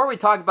 So before we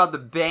talk about the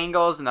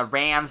Bengals and the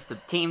Rams, the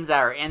teams that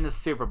are in the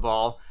Super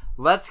Bowl,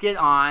 let's get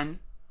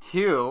on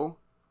to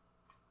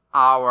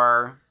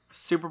our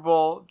Super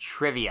Bowl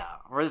trivia.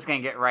 We're just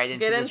going to get right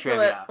into the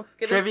trivia. Let's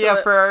get trivia into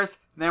it. first,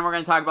 then we're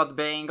going to talk about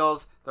the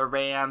Bengals, the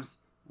Rams,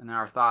 and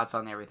our thoughts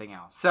on everything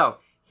else. So,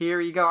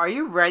 here you go. Are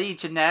you ready,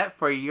 Jeanette,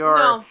 for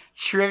your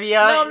trivia?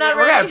 No, I'm not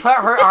We're ready. going to put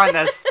her on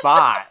the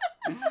spot.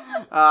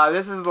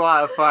 This is a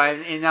lot of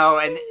fun, and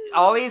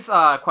all these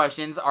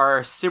questions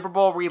are Super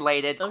Bowl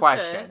related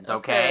questions.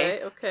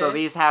 Okay. So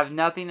these have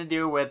nothing to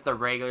do with the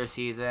regular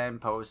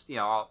season,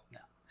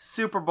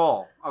 Super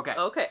Bowl. Okay.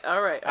 Okay.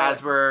 All right.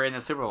 As we're in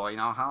the Super Bowl, you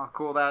know how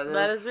cool that is.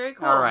 That is very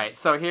cool. All right.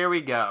 So here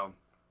we go.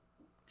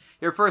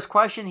 Your first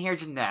question here,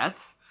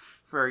 Jeanette,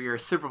 for your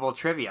Super Bowl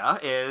trivia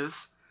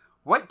is: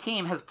 what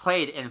team has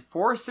played in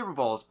 4 Super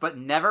Bowls but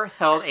never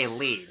held a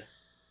lead?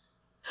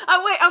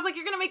 Oh, wait, I was like,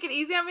 you're going to make it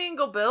easy on me and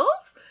go Bills?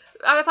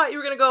 I thought you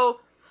were going to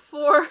go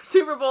 4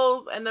 Super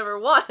Bowls and never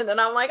won.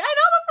 And I'm like, I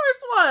know the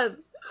first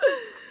one.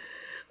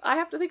 I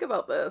have to think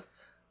about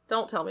this.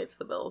 Don't tell me it's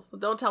the Bills.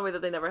 Don't tell me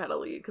that they never had a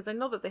lead, because I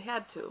know that they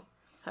had to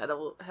have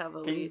a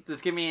lead.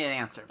 Just give me an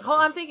answer. Hold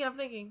on, I'm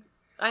thinking.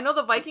 I know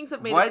the Vikings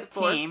have made it to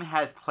 4. What team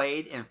has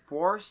played in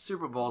 4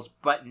 Super Bowls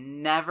but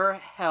never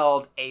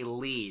held a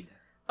lead?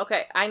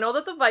 Okay, I know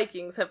that the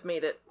Vikings have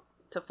made it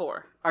to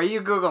 4. Are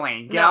you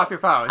Googling? Get off your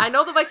phone. I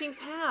know the Vikings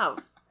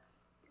have.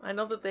 I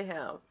know that they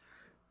have.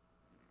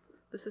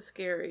 This is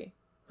scary.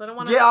 So I don't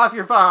want to... Get off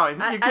your phone. You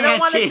can't I don't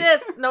want to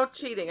cheat. No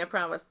cheating, I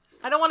promise.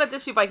 I don't want to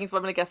diss you Vikings, but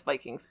I'm going to guess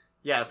Vikings.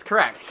 Yes,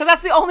 correct. Because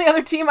that's the only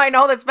other team I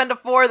know that's been to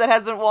 4 that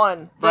hasn't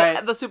won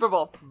the Super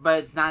Bowl.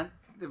 But it's not...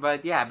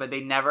 But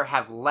they never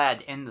have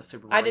led in the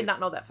Super Bowl. I did not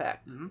know that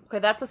fact. Mm-hmm. Okay,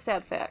 that's a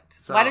sad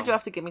fact. So, why did you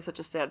have to give me such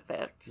a sad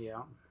fact?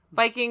 Yeah.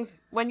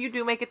 Vikings, when you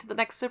do make it to the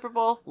next Super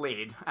Bowl...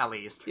 Lead, at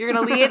least. You're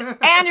going to lead,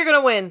 and you're going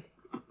to win.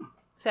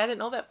 See, I didn't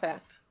know that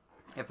fact.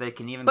 If they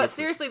can even... But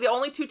seriously, the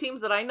only 2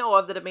 teams that I know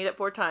of that have made it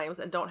 4 times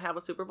and don't have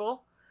a Super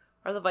Bowl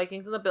are the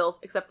Vikings and the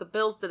Bills, except the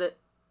Bills did it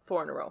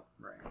 4 in a row.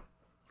 Right.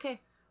 Okay.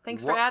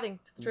 Thanks for adding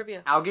to the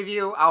trivia.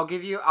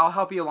 I'll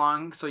help you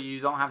along so you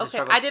don't have to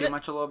struggle too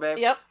much a little bit.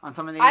 Yep. On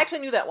some of these. I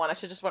actually knew that one. I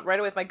should just went right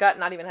away with my gut and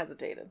not even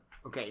hesitated.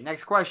 Okay,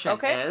 next question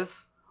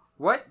is: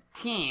 what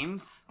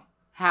teams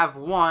have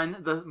won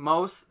the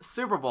most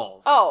Super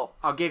Bowls? Oh.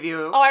 I'll give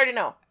you... Oh, I already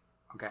know.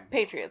 Okay.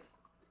 Patriots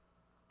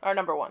are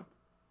number 1.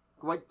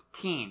 What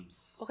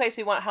teams? Okay,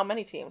 so you want how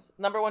many teams?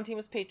 Number 1 team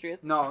is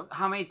Patriots. No,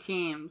 how many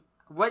teams...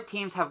 What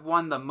teams have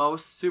won the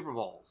most Super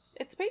Bowls?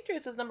 It's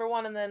Patriots is number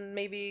 1, and then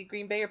maybe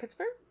Green Bay or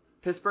Pittsburgh?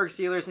 Pittsburgh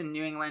Steelers and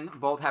New England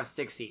both have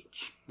 6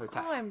 each. They're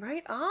tied. Oh, I'm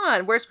right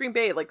on. Where's Green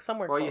Bay? Like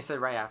somewhere close. You said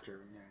right after New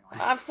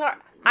England. I'm sorry.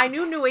 I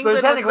knew New England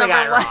so technically was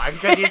number 1. got it wrong,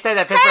 because you said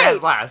that Pittsburgh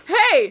has less.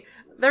 Hey!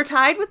 They're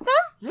tied with them?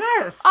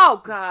 Yes.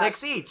 Oh, God.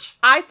 6 each.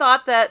 I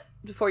thought that,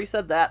 before you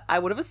said that, I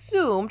would have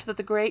assumed that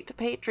the great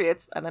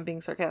Patriots, and I'm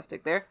being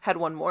sarcastic there, had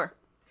 1 more.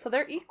 So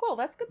they're equal.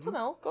 That's good to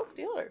know. Go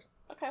Steelers.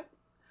 Okay.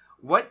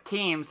 What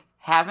teams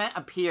haven't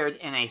appeared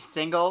in a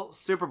single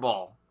Super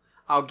Bowl?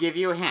 I'll give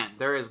you a hint.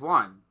 There is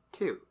 1,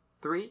 2,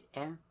 3,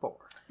 and 4.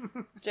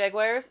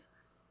 Jaguars?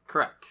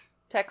 Correct.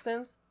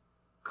 Texans?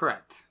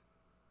 Correct.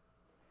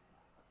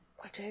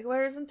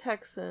 Jaguars and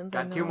Texans.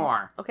 Got 2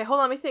 more. Okay, hold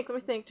on. Let me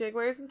think.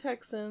 Jaguars and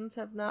Texans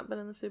have not been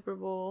in the Super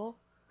Bowl.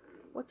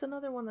 What's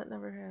another one that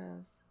never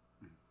has?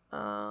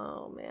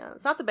 Oh, man.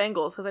 It's not the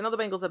Bengals, because I know the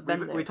Bengals have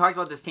been there. We talked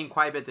about this team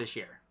quite a bit this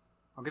year.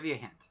 I'll give you a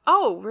hint.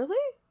 Oh, really?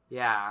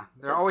 Yeah.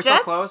 They're It's always Jets?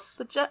 so close.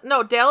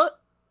 No, Dallas.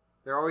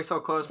 They're always so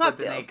close, It's not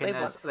but then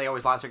Dallas. they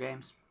always lost their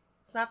games.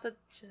 It's not the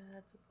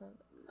Jets. It's not...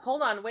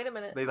 Hold on. Wait a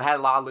minute. They had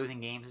a lot of losing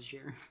games this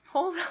year.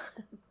 Hold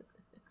on.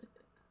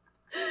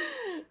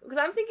 Because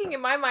I'm thinking,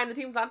 in my mind, the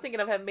teams I'm thinking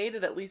of have made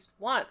it at least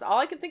once. All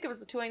I can think of is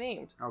the 2 I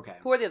named. Okay.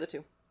 Who are the other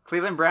 2?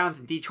 Cleveland Browns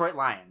and Detroit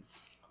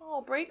Lions.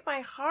 Oh, break my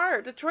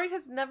heart. Detroit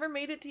has never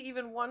made it to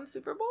even 1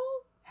 Super Bowl?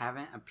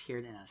 Haven't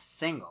appeared in a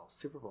single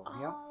Super Bowl.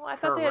 Oh, Yep. I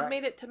thought they had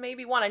made it to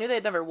maybe 1. I knew they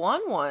had never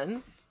won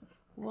 1.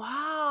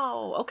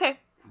 Wow. Okay.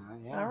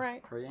 Yeah. All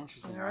right. Pretty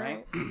interesting, All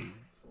right?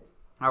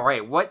 All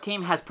right. What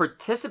team has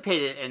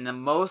participated in the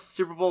most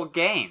Super Bowl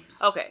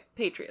games? Okay.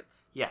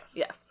 Patriots. Yes.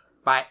 Yes.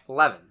 By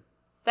 11.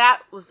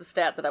 That was the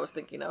stat that I was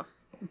thinking of.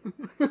 I'm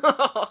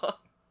not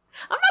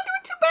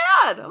doing too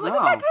bad. I'm like,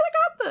 okay, I kind of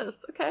got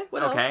this. Okay.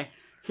 What else? Okay.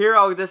 Here,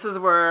 this is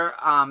where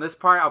this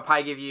part I'll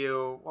probably give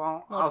you.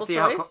 Well, I'll see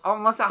choice?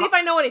 how. See if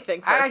I know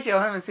anything. First. Actually,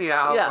 let me see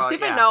how. Yeah. See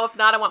if I know. If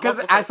not, I want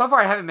multiple because choice. so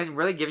far I haven't been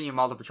really giving you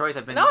multiple choice.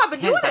 I've been doing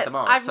hints it. at the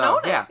most. I've so,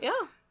 known yeah. it.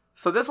 Yeah.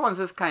 So this one's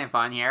just kind of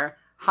fun here.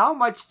 How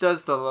much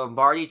does the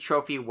Lombardi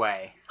Trophy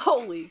weigh?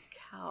 Holy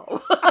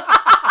cow!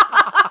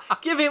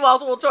 Give me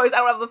multiple choice. I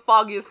don't have the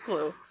foggiest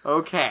clue.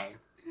 Okay.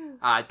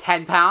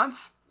 10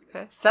 pounds.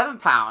 Okay. 7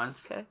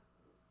 pounds. Okay.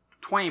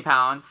 20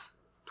 pounds.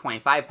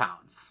 25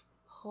 pounds.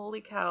 Holy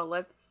cow!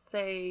 Let's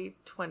say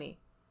 20.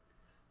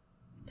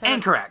 10?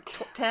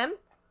 Incorrect. 10?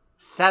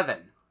 7.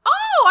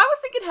 Oh, I was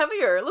thinking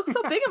heavier. It looks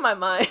so big in my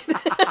mind.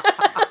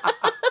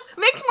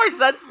 Makes more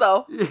sense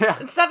though. Yeah.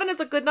 And 7 is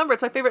a good number.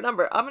 It's my favorite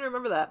number. I'm gonna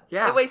remember that.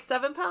 Yeah. It weighs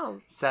 7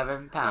 pounds.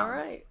 7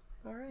 pounds.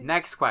 All right.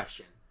 Next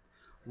question.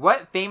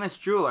 What famous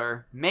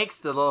jeweler makes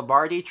the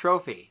Lombardi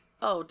Trophy?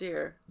 Oh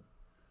dear.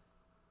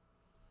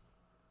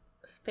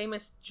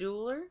 Famous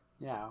jeweler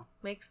Yeah.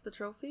 makes the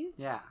trophy?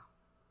 Yeah.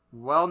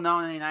 Well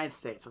known in the United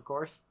States, of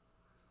course.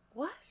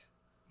 What?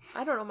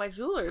 I don't know my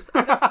jewelers.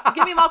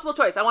 Give me multiple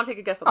choice. I want to take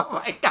a guess on this Oh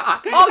one. my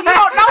god. Oh, you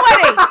don't know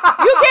any.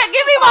 You can't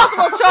give me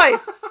multiple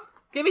choice.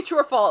 Give me true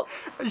or false.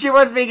 She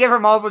wants me to give her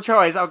multiple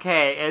choice.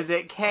 Okay, is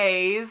it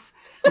K's?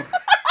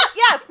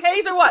 Yes,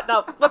 K's or what?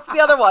 No, what's the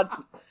other one?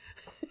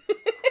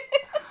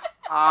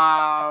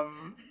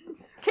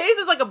 K's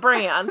is like a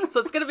brand, so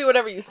it's going to be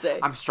whatever you say.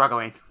 I'm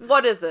struggling.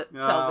 What is it?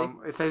 Tell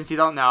me. Since you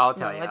don't know, I'll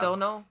tell you. I don't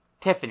know.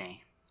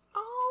 Tiffany.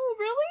 Oh,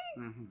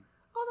 really? Mm-hmm.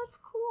 Oh, that's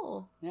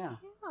cool. Yeah.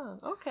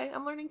 Okay,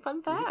 I'm learning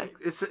fun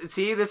facts.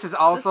 See, this is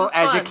also This is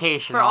fun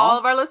educational. for all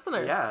of our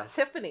listeners. Yes.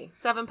 Tiffany,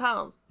 7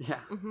 pounds. Yeah.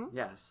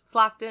 Yes. It's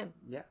locked in.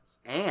 Yes.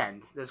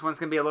 And this one's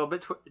going to be a little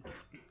bit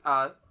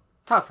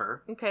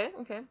tougher. Okay.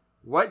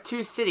 What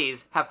 2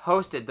 cities have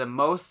hosted the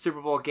most Super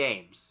Bowl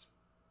games?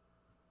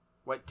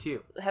 What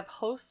 2? Have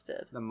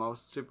hosted. The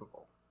most Super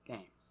Bowl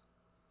games.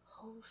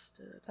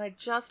 Hosted. I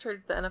just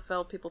heard the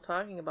NFL people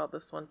talking about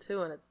this one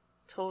too, and it's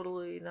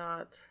totally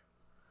not.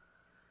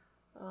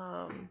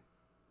 I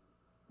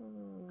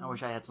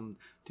wish I had some.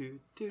 You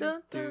did.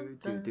 Where's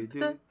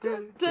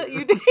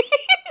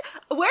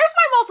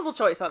my multiple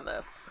choice on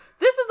this?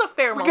 This is a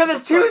fair Because multiple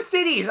it's 2 choice.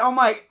 cities. Oh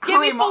my! Give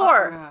me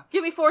 4.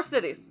 Give me 4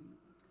 cities.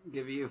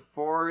 Give you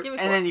 4. Give me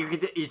 4. And then you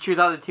choose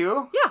out of the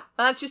 2. Yeah,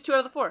 and I choose 2 out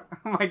of the 4.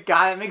 Oh my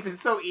god! It makes it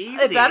so easy.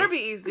 It better be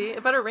easy.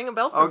 It better ring a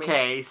bell for me.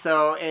 Okay,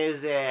 so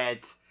is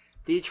it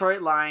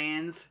Detroit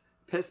Lions,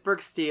 Pittsburgh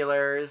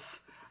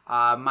Steelers,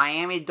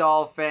 Miami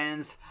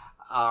Dolphins,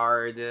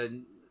 or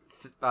the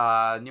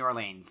New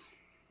Orleans?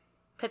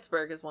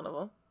 Pittsburgh is one of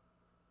them.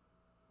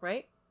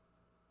 Right?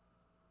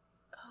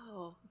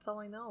 Oh, that's all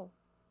I know.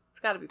 It's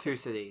got to be 2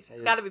 cities.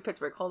 It's got to be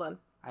Pittsburgh. Hold on.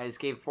 I just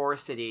gave 4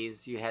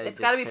 cities. You had. It's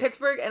got to be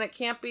Pittsburgh, and it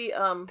can't be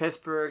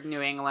Pittsburgh,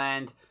 New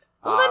England.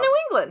 Well, then New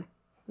England.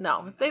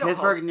 No, they don't.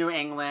 Pittsburgh, host. New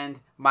England,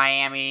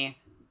 Miami,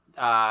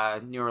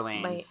 New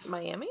Orleans.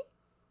 Miami.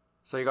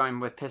 So you're going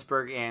with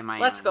Pittsburgh and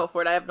Miami. Let's go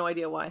for it. I have no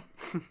idea why.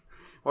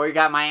 Well, you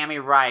got Miami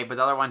right, but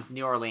the other one's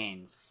New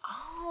Orleans.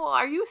 Oh,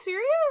 are you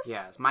serious?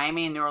 Yes,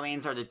 Miami and New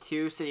Orleans are the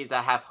 2 cities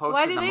that have hosted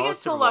Why do the they most get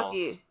so Super Bowls.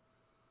 lucky?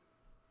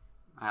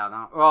 I don't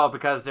know. Well,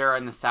 because they're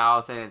in the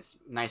South and it's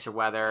nicer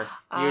weather.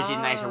 Usually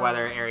nicer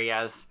weather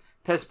areas.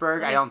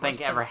 Pittsburgh, I don't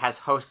think ever has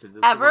hosted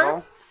the Super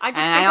Bowl. I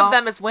just think of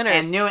them as winners.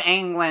 And New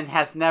England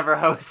has never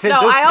hosted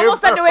No, the I almost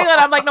Super said New Bowl. England.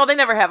 I'm like, no, they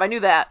never have. I knew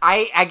that.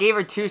 I gave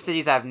her 2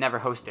 cities that have never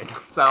hosted.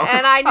 So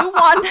And I knew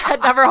one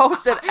had never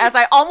hosted, as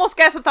I almost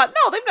guessed and thought,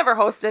 no, they've never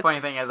hosted. funny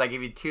thing is, I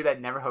gave you 2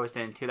 that never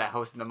hosted and 2 that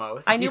hosted the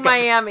most. I knew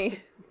Miami,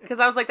 because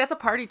I was like, that's a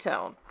party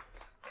town.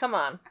 Come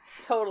on.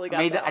 Totally got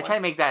that I one. tried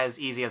to make that as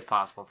easy as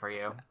possible for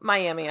you.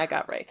 Miami, I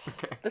got right.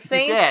 Okay. The You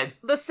Saints.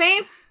 did. The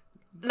Saints.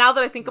 Now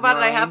that I think about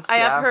New it, Orleans, I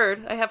yeah.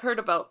 have heard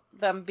about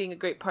them being a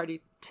great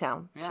party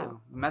town Yeah, too.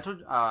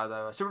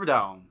 the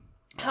Superdome.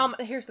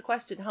 Here's the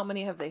question: how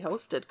many have they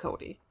hosted,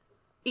 Cody?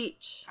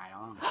 Each. I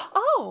don't know.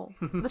 Oh,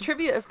 the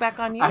trivia is back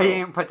on you. I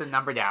didn't put the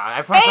number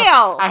down.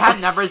 Fail! I have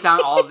numbers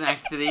down all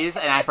next to these,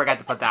 and I forgot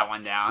to put that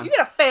one down. You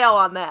get a fail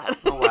on that.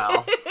 Oh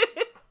well.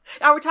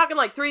 Are we talking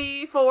like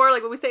 3, 4?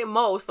 Like when we say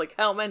most, like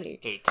how many?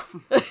 8.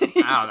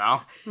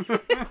 I don't know.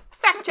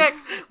 Fact check.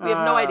 We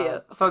have no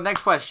idea. So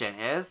next question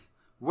is,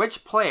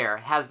 which player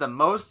has the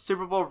most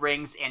Super Bowl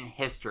rings in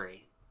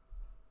history?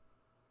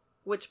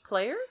 Which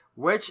player?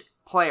 Which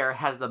player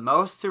has the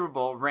most Super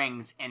Bowl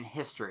rings in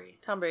history?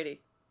 Tom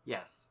Brady.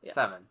 Yes, Yeah.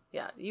 7.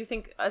 Yeah. You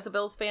think, as a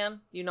Bills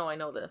fan, you know I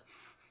know this.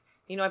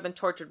 You know I've been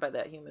tortured by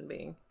that human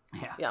being.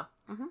 Yeah. Yeah.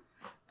 Mm-hmm.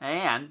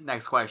 And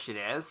next question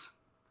is,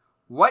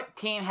 what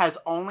team has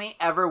only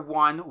ever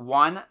won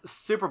 1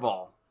 Super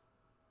Bowl?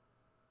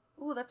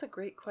 Ooh, that's a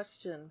great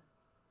question.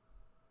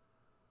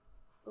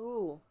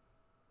 Ooh.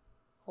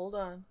 Hold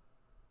on.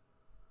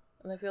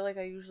 And I feel like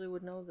I usually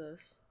would know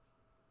this.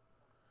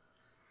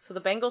 So the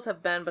Bengals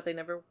have been, but they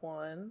never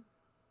won.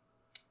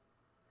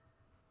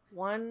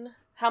 One.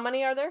 How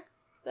many are there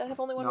that have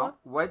only won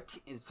one?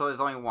 So there's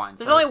only one.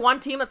 There's So- only one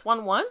team that's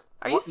won one?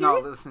 Are you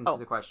serious? No, listen Oh, to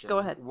the question. go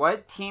ahead.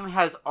 What team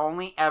has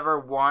only ever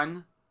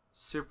won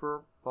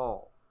Super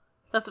Bowl?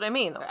 That's what I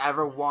mean.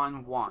 Ever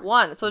won one?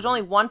 One. So there's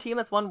only one team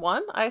that's won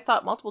one? I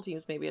thought multiple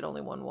teams maybe had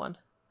only won one.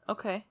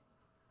 Okay.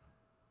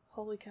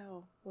 Holy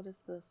cow. What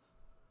is this?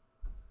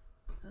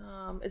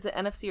 Is it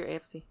NFC or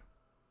AFC? You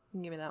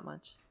can give me that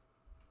much.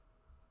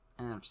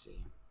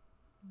 NFC.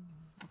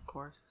 Of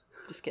course.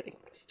 Just kidding.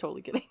 Just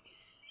totally kidding.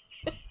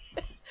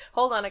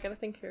 Hold on, I gotta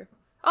think here.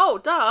 Oh,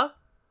 duh.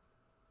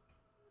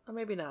 Or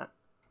maybe not.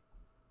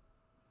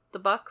 The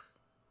Bucks?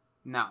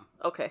 No.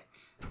 Okay.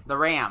 The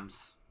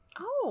Rams.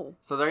 Oh.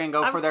 So they're going to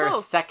go I for was their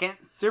close. second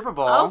Super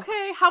Bowl.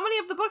 Okay. How many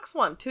of the Bucks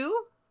won?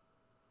 2?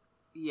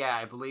 Yeah,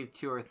 I believe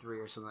 2 or 3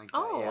 or something like that.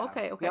 Oh, yeah.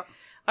 okay. Yep.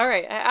 All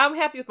right. I'm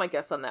happy with my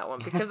guess on that one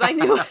because I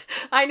knew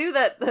I knew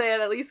that they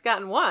had at least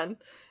gotten one.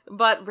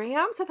 But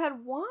Rams have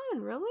had one,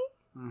 really?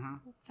 Mm-hmm.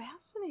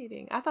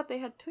 Fascinating. I thought they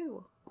had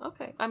 2.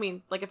 Okay. I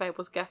mean, like if I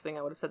was guessing,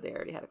 I would have said they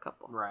already had a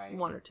couple. Right.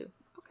 1 or 2.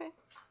 Okay.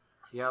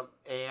 Yep.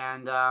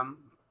 And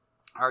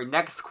our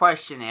next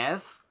question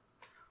is,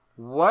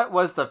 what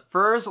was the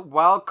first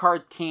wild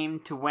card team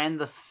to win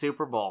the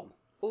Super Bowl?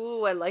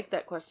 Ooh, I like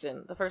that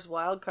question. The first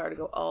wild card to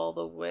go all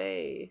the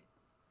way.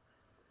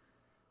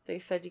 They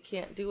said you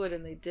can't do it,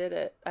 and they did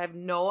it. I have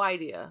no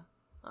idea.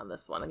 on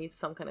this one. I need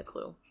some kind of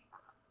clue.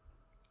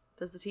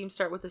 Does the team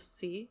start with a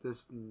C?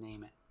 Just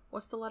name it.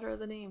 What's the letter of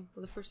the name?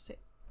 Or the first name?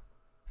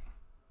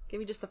 Give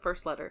me just the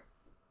first letter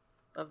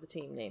of the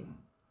team name.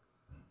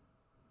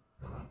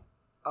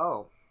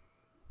 Oh.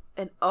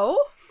 An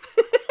O?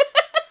 Hold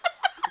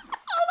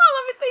on,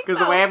 let me think. Because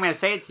the way I'm going to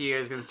say it to you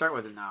is going to start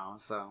with an O,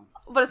 so.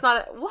 But it's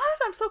not. What?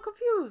 I'm so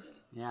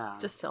confused. Yeah.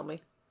 Just tell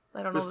me.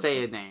 I don't know. Just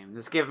say a name.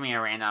 Just give me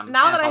a random.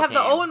 Now that I NFL have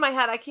the team. O in my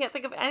head, I can't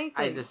think of anything.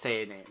 I just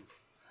say a name.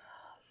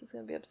 This is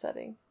going to be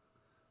upsetting.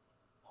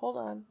 Hold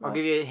on. I'll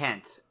give you a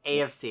hint.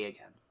 AFC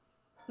again.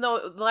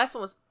 No, the last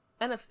one was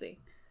NFC.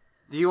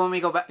 Do you want me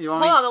to go back?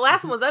 Hold on, the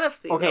last one was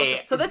NFC.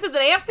 Okay. So this is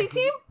an AFC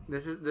team?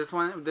 This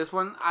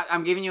one.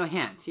 I'm giving you a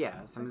hint.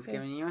 Yes, I'm just Okay.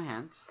 giving you a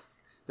hint.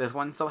 This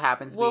one so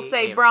happens to We'll be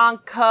say AFC.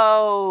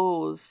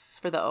 Broncos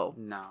for the O.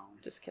 No.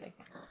 Just kidding.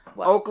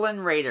 What?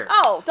 Oakland Raiders.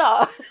 Oh,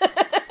 duh.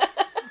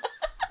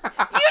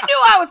 You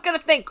knew I was going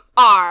to think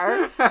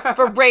R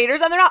for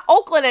Raiders, and they're not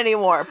Oakland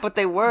anymore, but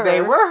they were.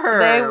 They were.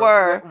 They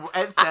were.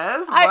 It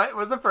says what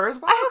was the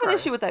first one? I have an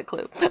issue with that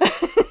clue.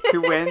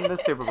 To win the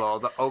Super Bowl,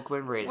 the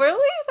Oakland Raiders.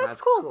 Really? That's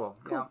cool.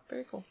 Cool. Yeah.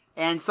 Very cool.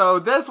 And so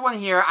this one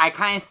here, I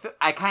kind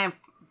of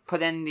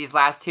put in these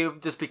last two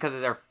just because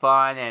they're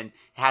fun and it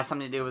has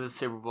something to do with the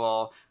Super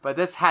Bowl. But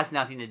this has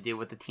nothing to do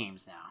with the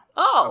teams now.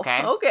 Oh,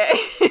 Okay.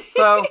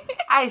 So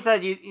I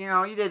said you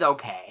did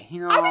okay. I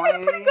think I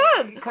did pretty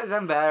good. You could have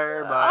done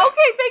better, but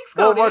Okay, thanks,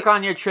 Cody. we'll work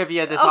on your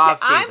trivia this off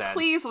season. I'm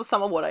pleased with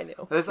some of what I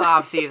knew. This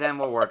off season,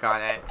 we'll work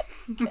on it.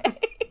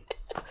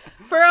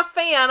 For a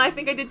fan, I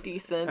think I did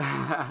decent.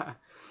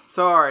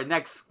 So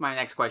my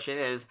next question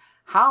is: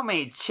 how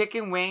many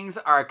chicken wings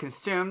are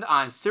consumed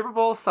on Super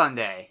Bowl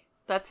Sunday?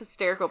 That's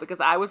hysterical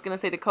because I was going to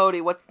say to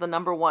Cody, what's the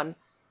number one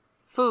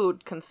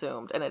food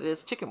consumed? And it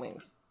is chicken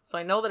wings. So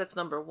I know that it's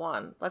number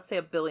one. Let's say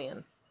 1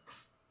 billion.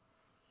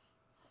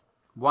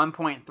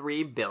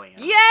 1.3 billion.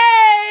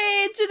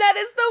 Yay! Jeanette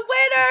is the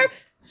winner!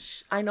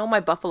 Shh, I know my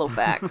Buffalo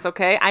facts,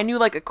 okay? I knew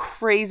like a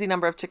crazy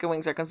number of chicken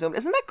wings are consumed.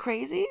 Isn't that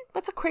crazy?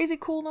 That's a crazy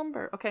cool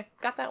number. Okay,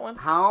 got that one.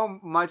 How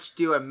much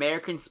do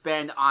Americans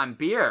spend on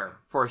beer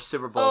for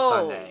Super Bowl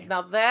Sunday?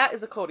 Now that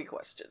is a Cody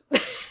question.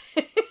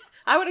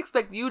 I would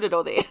expect you to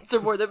know the answer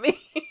more than me.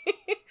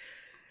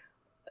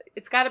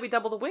 It's got to be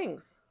double the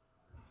wings.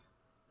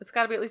 It's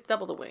got to be at least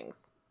double the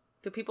wings.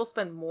 Do people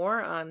spend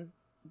more on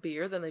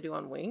beer than they do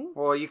on wings?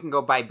 Well, you can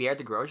go buy beer at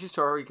the grocery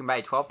store, or you can buy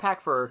a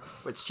 12-pack for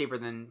what's cheaper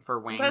than for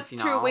wings. That's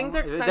true. Wings are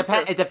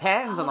expensive. It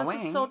depends on the this wing.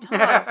 is so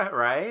tough.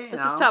 Right?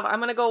 This is tough. I'm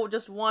going to go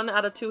just 1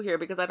 out of 2 here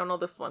because I don't know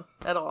this one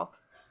at all.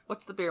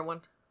 What's the beer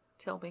one?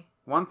 Tell me.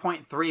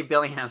 1.3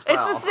 billion as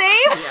well. It's the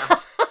same? Yeah.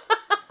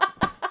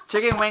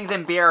 Chicken wings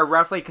and beer are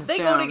roughly consumed.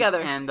 They go together.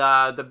 And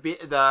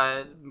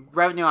the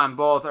revenue on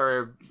both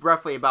are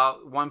roughly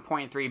about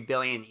 1.3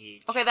 billion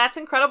each. Okay, that's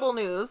incredible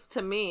news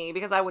to me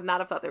because I would not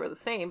have thought they were the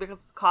same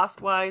because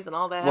cost-wise and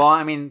all that. Well,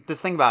 I mean,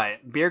 just think about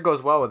it. Beer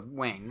goes well with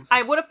wings.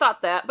 I would have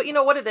thought that, but you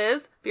know what it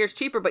is? Beer's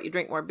cheaper, but you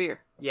drink more beer.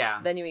 Yeah.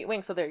 Then you eat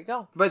wings, so there you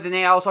go. But then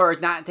they also are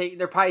not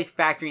they're probably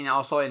factoring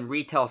also in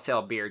retail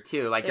sale beer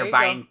too. Like There they're you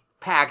buying go.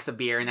 packs of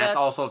beer, and that's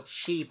also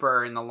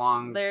cheaper in the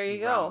long There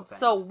you run go. of things.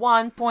 So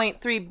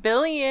 1.3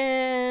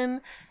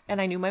 billion,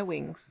 and I knew my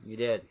wings. You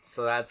did.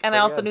 So that's And I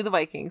pretty also good. knew the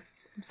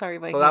Vikings. I'm sorry,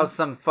 Vikings. So that was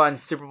some fun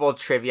Super Bowl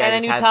trivia. and I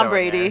just knew had to Tom throw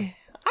in Brady.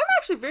 I'm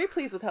actually very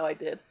pleased with how I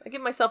did. I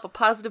give myself a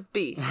positive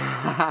B.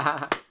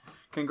 there.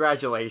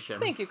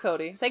 Congratulations. Thank you,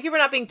 Cody. Thank you for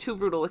not being too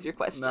brutal with your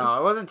questions. No,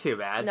 it wasn't too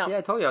bad. No. See,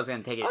 I told you I was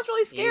going to take it I was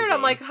really scared. easy.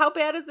 I'm like, how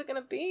bad is it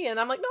going to be? And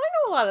I'm like, no, I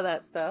know a lot of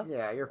that stuff.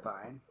 Yeah, you're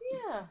fine.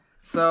 Yeah.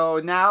 So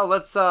now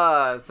let's,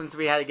 since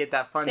we had to get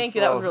that fun Thank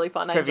you, that was really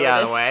fun. I trivia enjoyed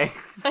out of it. the way.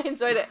 I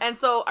enjoyed it. And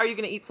so, are you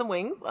going to eat some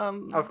wings?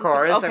 Of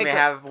course, Okay, and we great.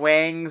 have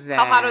wings and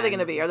How hot are they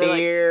going to be? Are they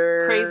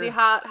beer. like crazy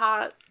hot?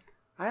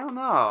 I don't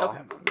know.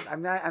 Okay.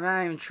 I'm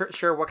not even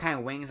sure what kind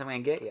of wings I'm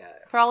going to get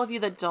yet. For all of you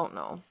that don't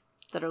know,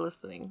 that are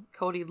listening,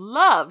 Cody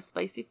loves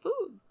spicy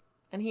food.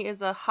 And he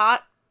is a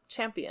hot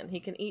champion. He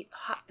can eat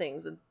hot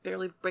things and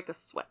barely break a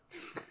sweat.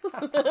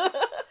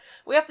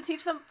 We have to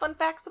teach them fun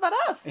facts about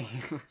us.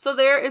 So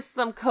there is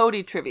some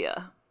Cody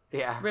trivia.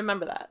 Yeah.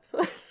 Remember that.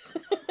 Fun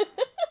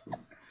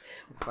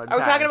Are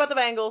we talking times. about the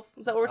Bengals?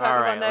 Is that what we're talking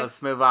All right, about next?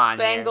 let's move on.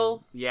 here.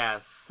 Bengals.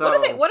 Yes. So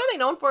What are they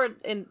known for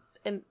in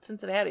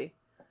Cincinnati?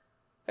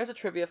 There's a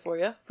trivia for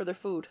you for their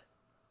food.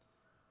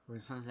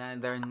 Cincinnati,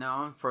 they're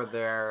known for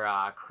their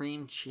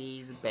cream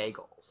cheese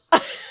bagels. Oh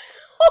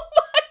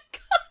my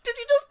god! Did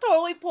you just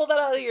totally pull that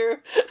out of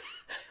your?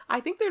 I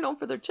think they're known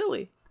for their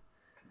chili.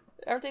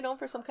 Aren't they known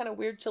for some kind of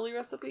weird chili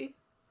recipe?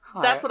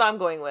 That's what I'm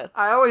going with.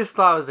 I always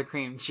thought it was a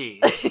cream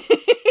cheese. Isn't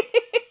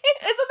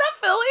that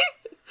Philly?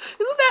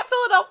 Isn't that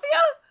Philadelphia?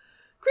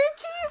 Cream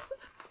cheese?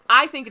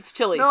 I think it's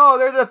chili. No,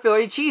 they're the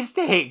Philly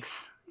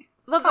cheesesteaks.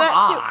 That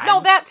on. too.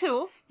 No, that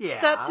too.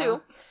 Yeah. That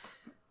too.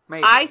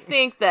 Maybe. I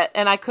think that,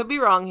 and I could be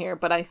wrong here,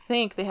 but I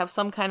think they have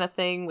some kind of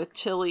thing with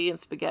chili and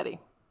spaghetti.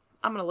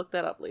 I'm going to look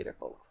that up later,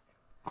 folks.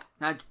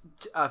 Not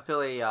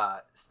Philly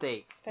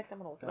steak. In fact, I'm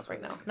going to look it up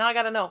right now. Now I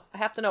got to know. I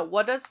have to know.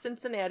 What is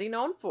Cincinnati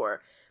known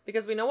for?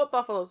 Because we know what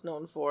Buffalo's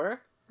known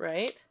for,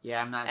 right?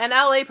 Yeah, I'm not. And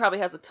LA probably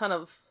has a ton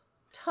of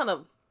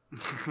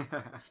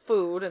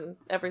food and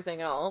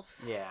everything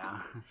else.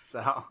 Yeah.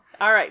 So.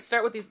 All right,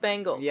 start with these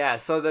Bengals. Yeah.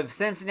 So the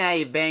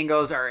Cincinnati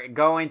Bengals are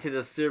going to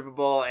the Super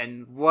Bowl,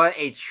 and what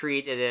a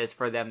treat it is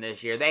for them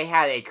this year. They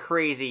had a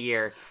crazy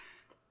year.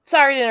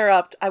 Sorry to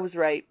interrupt. I was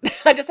right.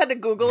 I just had to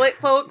Google it,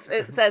 folks.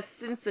 It says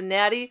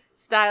Cincinnati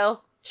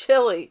style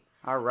chili.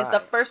 All right. It's the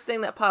first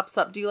thing that pops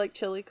up. Do you like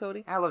chili,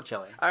 Cody? I love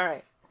chili. All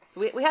right.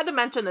 So we had to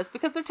mention this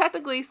because they're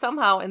technically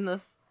somehow in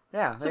the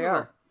Yeah, they Super Bowl.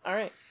 are. All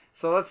right.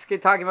 So let's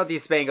get talking about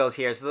these Bengals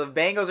here. So the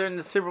Bengals are in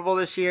the Super Bowl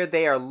this year.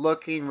 They are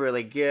looking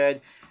really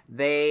good.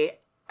 They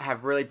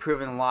have really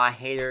proven a lot of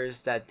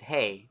haters that,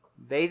 hey,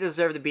 they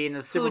deserve to be in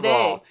the Super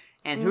Bowl.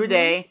 And who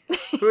they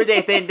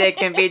think they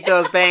can beat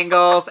those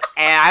Bengals?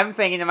 And I'm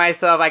thinking to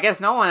myself, I guess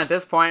no one at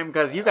this point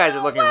because you guys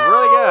are looking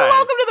really good.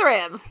 Welcome to the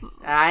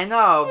Rams. I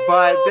know,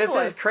 but this boy.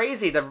 is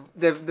crazy.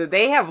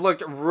 They have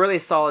looked really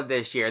solid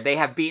this year. They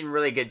have beaten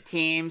really good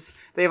teams.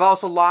 They've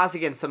also lost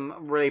against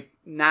some really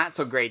not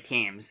so great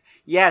teams.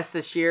 Yes,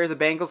 this year the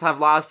Bengals have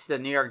lost to the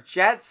New York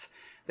Jets.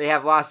 They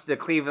have lost to the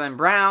Cleveland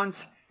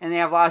Browns. And they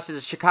have lost to the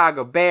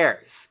Chicago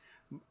Bears.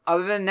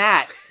 Other than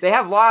that, they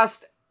have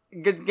lost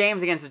good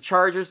games against the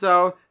Chargers,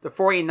 though, the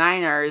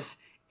 49ers,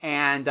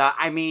 and,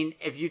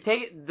 if you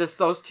take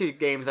those two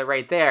games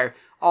right there,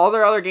 all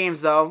their other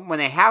games, though, when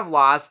they have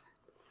lost,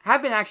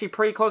 have been actually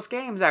pretty close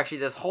games, actually,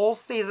 this whole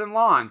season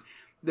long.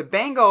 The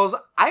Bengals,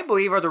 I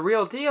believe, are the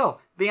real deal.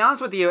 To be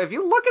honest with you, if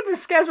you look at the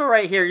schedule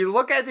right here, you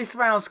look at these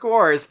final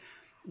scores,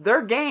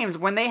 their games,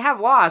 when they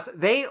have lost,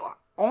 they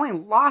only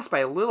lost by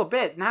a little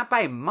bit, not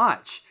by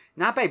much,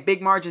 not by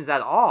big margins at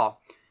all.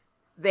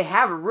 They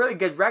have a really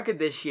good record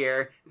this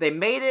year. They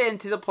made it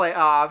into the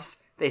playoffs.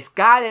 They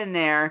got in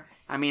there.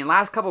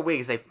 Last couple of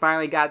weeks, they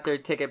finally got their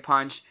ticket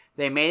punched.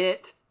 They made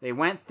it. They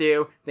went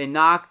through. They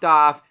knocked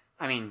off.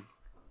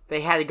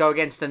 They had to go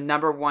against the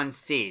number 1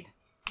 seed.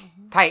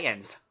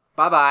 Titans.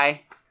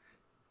 Bye-bye.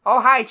 Oh,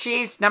 hi,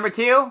 Chiefs. Number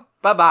 2.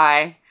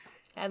 Bye-bye.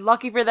 And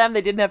lucky for them,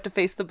 they didn't have to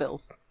face the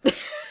Bills.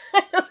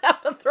 I just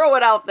have to throw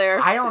it out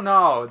there. I don't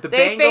know.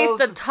 They faced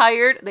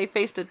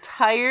a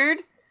tired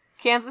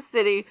Kansas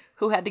City,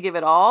 who had to give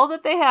it all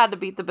that they had to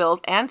beat the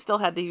Bills and still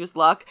had to use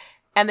luck.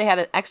 And they had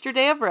an extra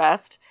day of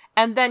rest.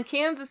 And then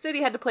Kansas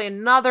City had to play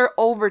another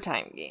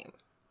overtime game.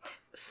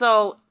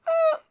 So,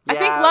 I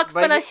think luck's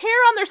been a hair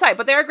on their side,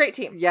 but they're a great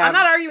team. Yeah, I'm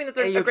not arguing that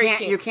they're a great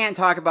team. You can't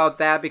talk about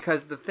that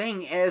because the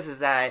thing is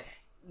that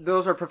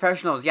those are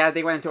professionals. Yeah,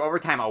 they went into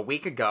overtime a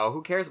week ago.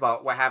 Who cares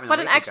about what happened a week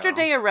ago? But an extra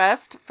day of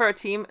rest for a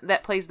team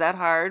that plays that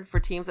hard, for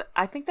teams,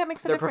 I think that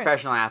makes a difference. They're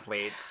professional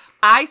athletes.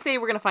 I say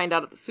we're going to find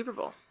out at the Super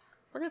Bowl.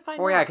 We're going to find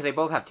out. Oh, yeah, because they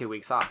both have 2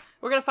 weeks off.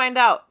 We're going to find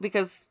out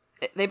because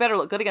they better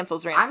look good against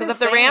those Rams. Because if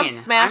the Rams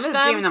smash them... I'm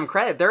just giving them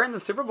credit. They're in the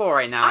Super Bowl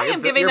right now. I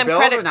am giving them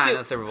credit, too. Bills are not in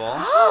the Super Bowl.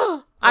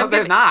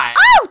 They're not.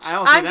 Ouch! I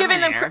don't see them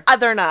in here.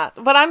 They're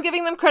not. But I'm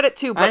giving them credit,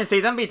 too. But I didn't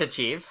see them beat the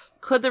Chiefs.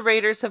 Could the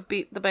Raiders have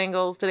beat the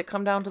Bengals? Did it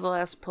come down to the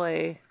last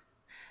play?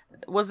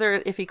 Was there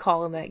an iffy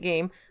call in that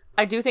game?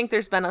 I do think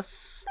there's been a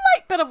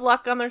slight bit of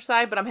luck on their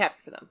side, but I'm happy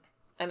for them.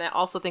 And I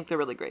also think they're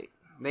really great.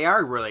 They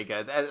are really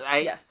good.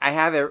 Yes. I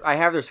have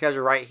their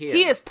schedule right here.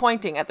 He is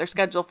pointing at their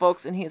schedule,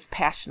 folks, and he is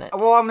passionate.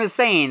 Well, I'm just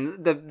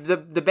saying, the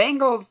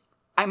Bengals,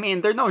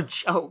 they're no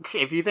joke.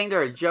 If you think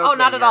they're a joke,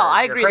 not at all.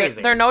 I agree.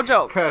 They're no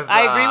joke.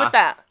 I agree with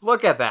that.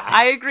 Look at that.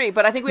 I agree,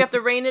 but I think we have to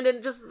rein it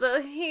in just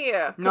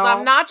here. Because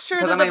I'm not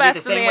sure they're the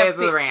best in the AFC. I'm going to be the same way as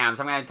the Rams.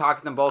 I'm going to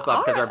talk them both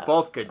up because they're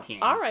both good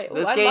teams. All right.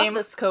 Well, I love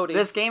this, Cody.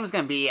 This game is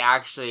going to be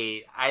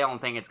actually, I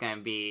don't think it's going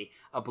to be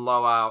a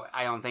blowout.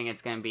 I don't think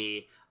it's going to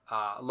be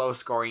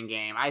low-scoring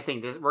game. I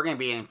think we're going to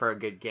be in for a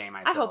good game,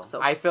 I hope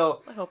so. I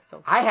hope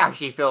so. I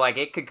actually feel like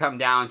it could come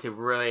down to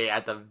really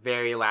at the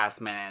very last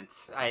minute.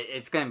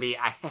 It's going to be...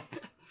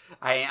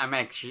 I'm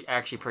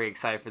actually pretty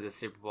excited for this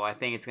Super Bowl. I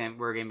think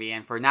we're going to be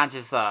in for not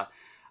just a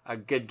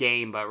good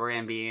game, but we're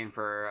going to be in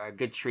for a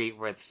good treat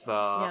with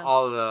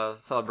all the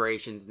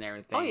celebrations and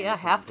everything. Oh, yeah.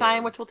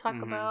 Halftime, which we'll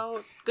talk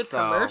about. Good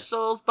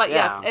commercials. But,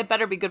 yes, it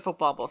better be good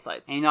football both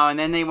sides. And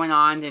then they went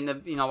on in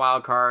the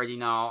wild card.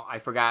 I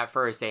forgot at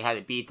first they had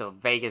to beat the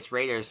Vegas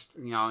Raiders,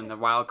 in the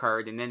wild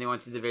card. And then they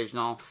went to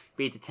divisional,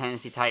 beat the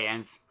Tennessee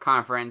Titans,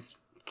 conference,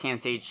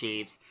 Kansas City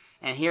Chiefs.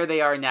 And here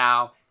they are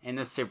now in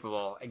the Super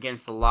Bowl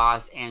against the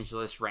Los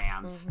Angeles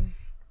Rams.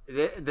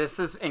 Mm-hmm. This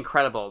is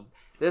incredible.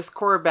 This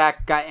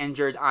quarterback got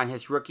injured on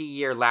his rookie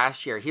year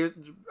last year.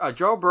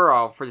 Joe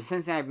Burrow for the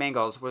Cincinnati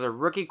Bengals was a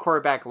rookie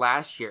quarterback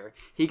last year.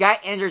 He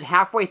got injured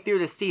halfway through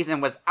the season,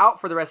 was out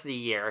for the rest of the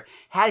year,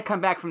 had to come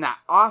back from that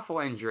awful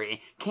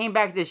injury, came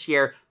back this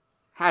year,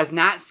 has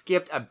not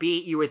skipped a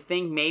beat. You would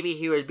think maybe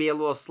he would be a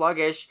little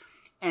sluggish,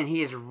 and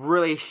he has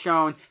really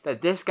shown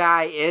that this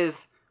guy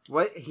is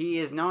what he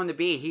is known to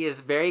be. He is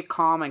very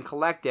calm and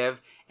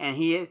collective, and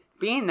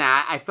being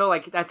that, I feel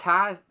like that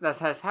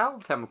has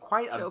helped him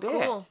quite a bit.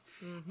 Cool.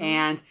 Mm-hmm.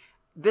 And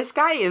this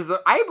guy is,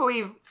 I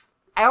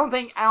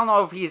don't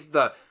know if he's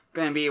going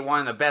to be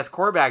one of the best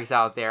quarterbacks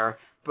out there,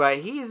 but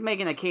he's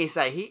making a case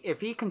that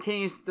if he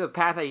continues the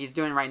path that he's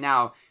doing right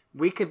now,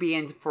 we could be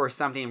in for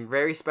something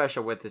very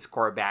special with this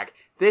quarterback.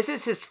 This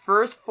is his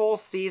first full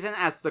season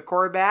as the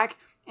quarterback,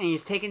 and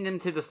he's taking them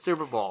to the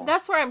Super Bowl.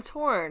 That's where I'm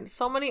torn.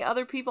 So many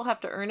other people have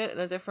to earn it in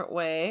a different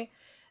way.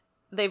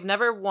 They've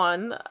never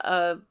won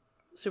a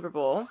Super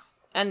Bowl,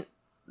 and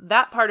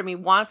that part of me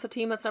wants a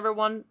team that's never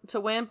won to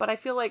win, but I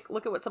feel like,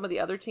 look at what some of the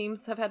other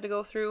teams have had to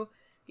go through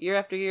year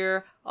after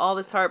year, all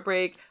this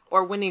heartbreak,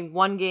 or winning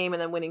one game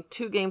and then winning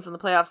 2 games in the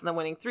playoffs and then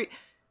winning 3.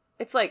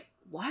 It's like,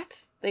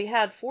 what? They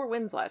had 4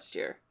 wins last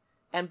year,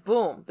 and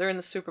boom, they're in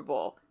the Super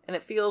Bowl, and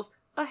it feels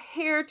a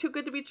hair too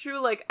good to be true.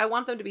 Like, I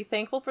want them to be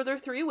thankful for their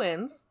 3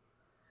 wins.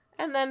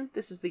 And then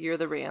this is the year of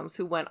the Rams,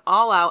 who went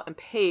all out and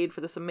paid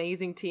for this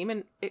amazing team,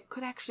 and it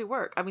could actually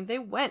work. I mean, they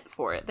went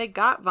for it. They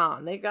got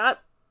Vaughn.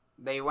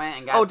 They went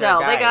and got Odell.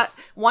 their guys. They got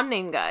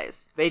one-name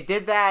guys. They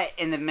did that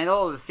in the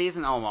middle of the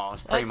season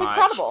almost, pretty much. It's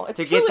incredible. It's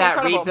to truly get that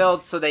incredible.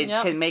 rebuild so they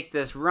can make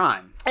this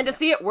run. And to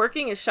see it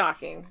working is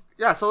shocking.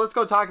 Yeah, so let's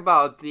go talk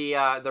about the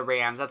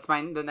Rams. That's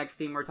the next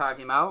team we're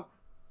talking about.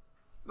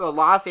 The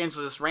Los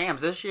Angeles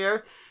Rams this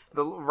year.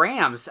 The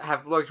Rams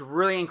have looked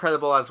really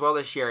incredible as well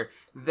this year.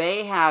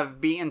 They have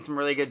beaten some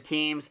really good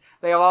teams.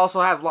 They also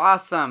have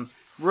lost some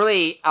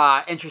really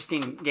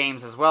interesting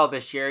games as well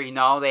this year. You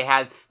know, they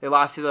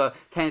lost to the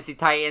Tennessee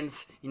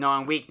Titans, you know,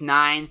 in week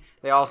 9.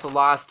 They also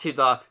lost to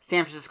the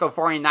San Francisco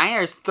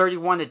 49ers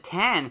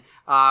 31-10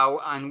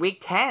 on week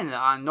 10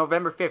 on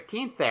November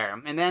 15th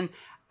there. And then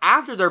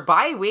after their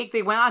bye week,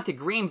 they went on to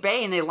Green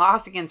Bay and they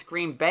lost against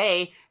Green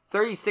Bay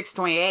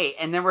 36-28.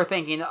 And then we're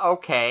thinking,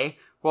 okay,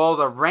 well,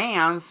 the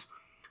Rams,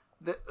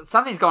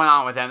 something's going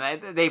on with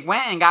them. They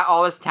went and got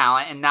all this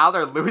talent, and now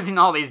they're losing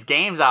all these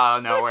games out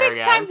of nowhere again. It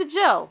takes time to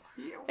gel.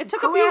 It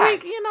took a few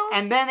weeks, you know.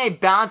 And then they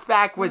bounce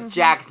back with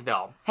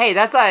Jacksonville. Hey,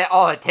 that's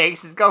all it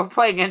takes is go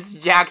play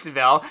against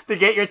Jacksonville to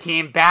get your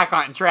team back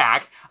on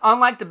track,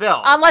 unlike the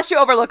Bills. Unless you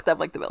overlook them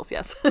like the Bills,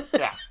 yes.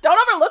 Yeah. Don't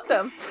overlook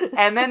them.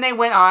 And then they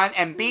went on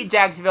and beat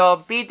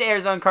Jacksonville, beat the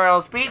Arizona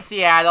Cardinals, beat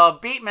Seattle,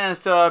 beat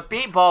Minnesota,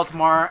 beat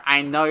Baltimore.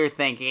 I know you're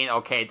thinking,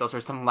 okay, those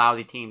are some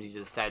lousy teams you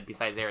just said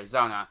besides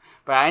Arizona.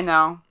 But I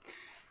know.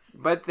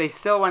 But they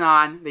still went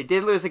on. They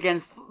did lose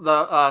against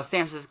the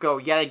San Francisco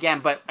yet again,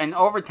 but in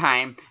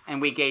overtime in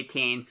Week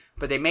 18.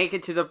 But they make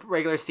it to the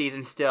regular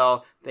season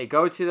still. They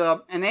go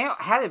to and they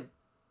had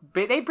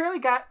they barely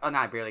got,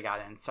 not barely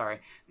got in, sorry.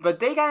 But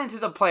they got into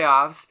the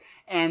playoffs,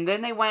 and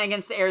then they went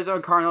against the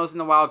Arizona Cardinals in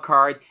the wild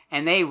card,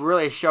 and they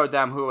really showed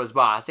them who was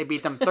boss. They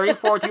beat them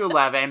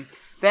 34-11.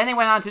 Then they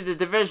went on to the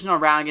divisional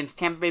round against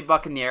Tampa Bay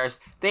Buccaneers.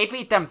 They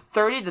beat them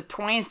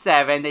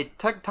 30-27. They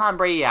took Tom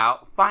Brady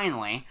out,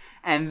 finally.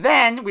 And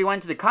then we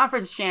went to the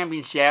conference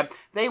championship.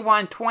 They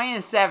won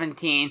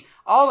 20-17.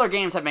 All their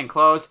games have been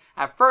close.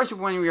 At first,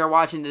 when we were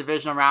watching the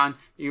divisional round,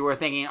 you were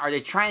thinking, are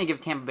they trying to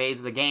give Tampa Bay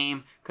the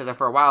game? Because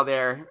for a while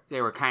there,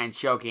 they were kind of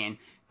choking.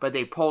 But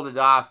they pulled it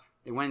off.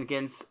 They went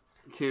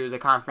to the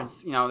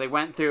conference. You know, they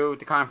went through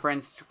the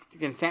conference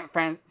against San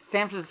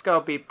Francisco.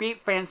 Beat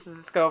San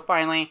Francisco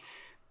finally.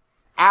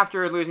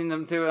 After losing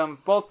them to them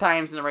both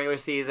times in the regular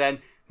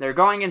season. They're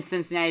going against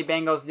Cincinnati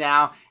Bengals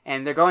now,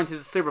 and they're going to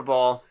the Super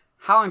Bowl.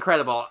 How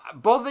incredible.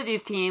 Both of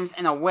these teams,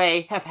 in a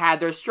way, have had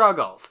their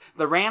struggles.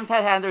 The Rams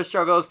had their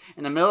struggles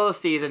in the middle of the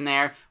season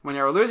there, when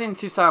they were losing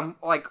to some,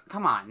 like,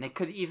 come on, they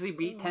could easily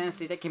beat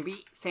Tennessee, they can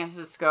beat San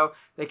Francisco,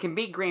 they can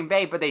beat Green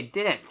Bay, but they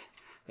didn't.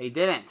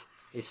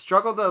 They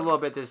struggled a little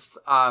bit this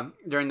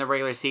during the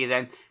regular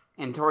season,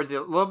 and a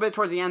little bit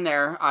towards the end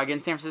there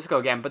against San Francisco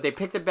again, but they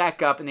picked it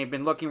back up, and they've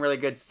been looking really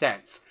good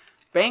since.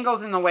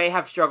 Bengals, in a way,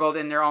 have struggled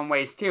in their own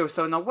ways, too.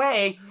 So, in a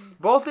way,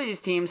 both of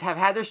these teams have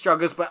had their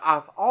struggles, but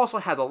have also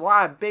had a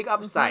lot of big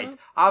upsides.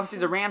 Obviously,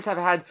 the Rams have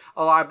had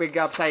a lot of big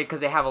upside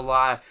because they have a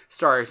lot of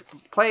star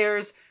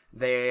players.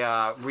 They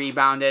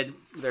rebounded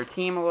their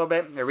team a little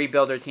bit. They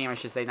rebuilt their team, I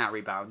should say, not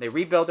rebound. They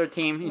rebuilt their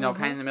team, you know,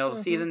 kind of in the middle of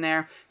the season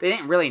there. They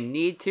didn't really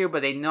need to,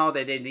 but they know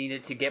that they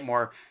needed to get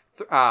more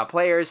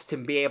players to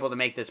be able to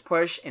make this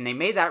push, and they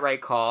made that right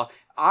call.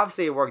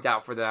 Obviously, it worked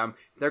out for them.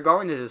 They're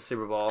going to the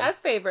Super Bowl. As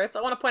favorites,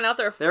 I want to point out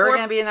they're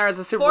going to be in there as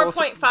a Super Bowl.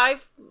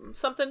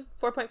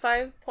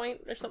 4.5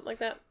 point or something like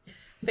that.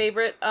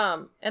 Favorite,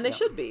 and they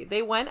should be.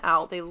 They went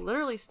out. They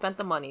literally spent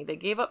the money. They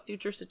gave up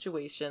future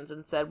situations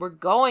and said, we're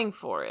going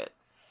for it.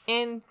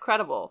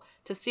 Incredible.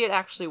 To see it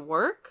actually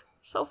work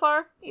so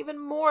far, even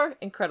more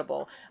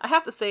incredible. I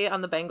have to say,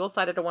 on the Bengals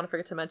side, I don't want to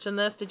forget to mention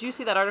this. Did you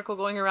see that article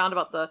going around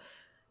about the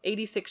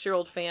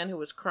 86-year-old fan who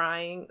was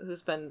crying,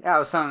 who's been... Yeah, I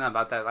was telling them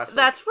about that last week.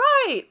 That's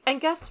right!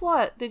 And guess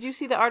what? Did you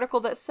see the article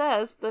that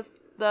says the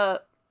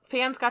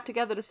fans got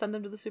together to send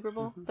him to the Super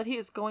Bowl? That he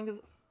is going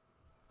to...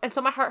 And so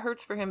my heart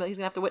hurts for him that he's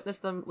going to have to witness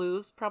them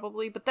lose,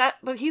 probably. But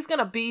he's going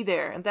to be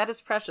there, and that is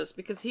precious,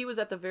 because he was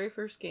at the very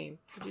first game.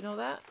 Did you know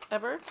that?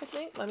 Ever, I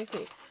think? Let me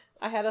see.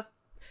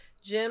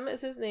 Jim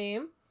is his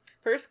name.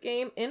 First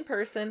game in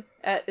person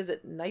at, is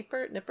it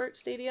Nippert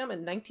Stadium in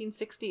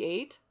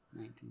 1968?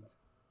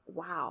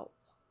 Wow,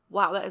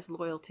 that is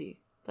loyalty.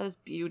 That is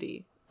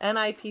beauty.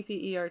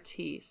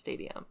 Nippert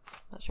Stadium.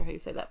 Not sure how you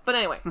say that. But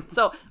anyway,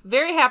 so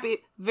very happy,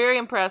 very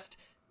impressed.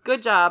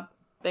 Good job,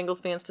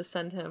 Bengals fans, to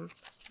send him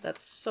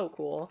That's so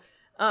cool.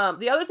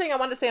 The other thing I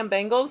wanted to say on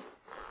Bengals,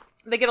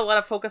 they get a lot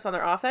of focus on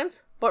their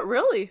offense, but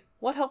really,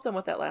 what helped them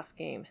with that last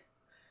game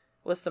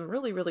was some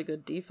really, really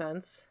good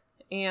defense.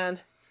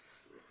 And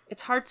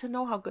it's hard to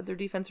know how good their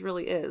defense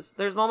really is.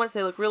 There's moments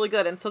they look really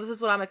good, and so this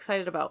is what I'm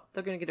excited about.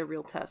 They're going to get a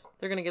real test.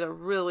 They're going to get a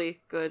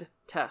really good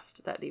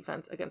test, that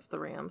defense, against the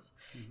Rams.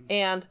 Mm-hmm.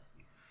 And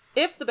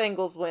if the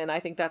Bengals win, I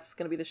think that's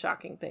going to be the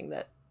shocking thing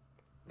that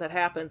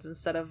happens.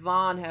 Instead of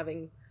Vaughn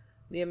having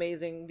the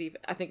amazing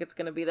I think it's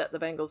going to be that the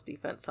Bengals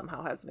defense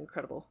somehow has an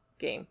incredible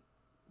game.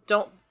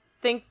 Don't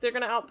think they're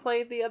going to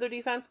outplay the other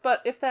defense,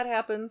 but if that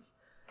happens,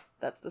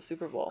 that's the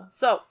Super Bowl.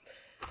 So,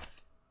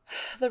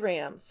 the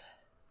Rams.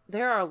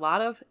 There are a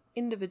lot of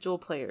individual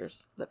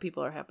players that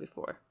people are happy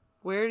for.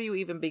 Where do you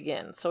even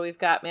begin? So we've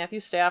got Matthew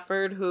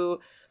Stafford, who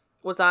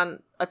was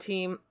on a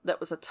team that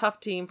was a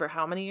tough team for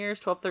how many years?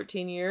 12,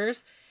 13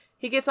 years.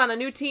 He gets on a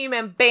new team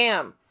and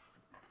bam,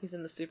 he's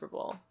in the Super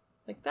Bowl.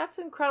 Like, that's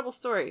an incredible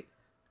story.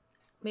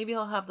 Maybe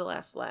he'll have the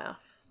last laugh.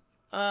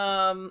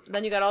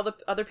 Then you got all the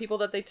other people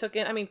that they took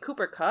in. I mean,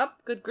 Cooper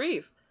Kupp, good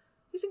grief.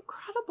 He's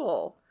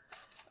incredible.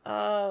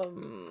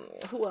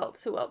 Who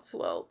else?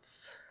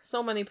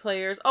 So many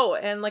players. Oh,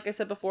 and like I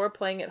said before,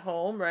 playing at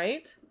home,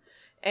 right?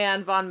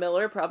 And Von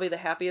Miller, probably the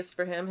happiest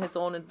for him. His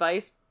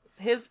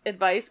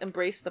advice,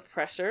 embrace the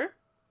pressure.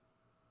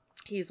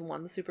 He's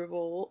won the Super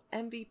Bowl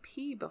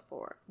MVP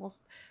before.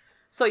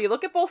 So you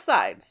look at both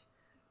sides.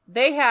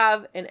 They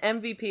have an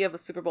MVP of a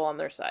Super Bowl on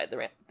their side.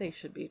 They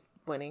should be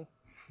winning,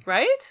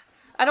 right?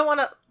 I don't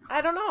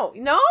know.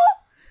 No?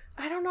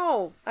 I don't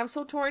know. I'm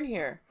so torn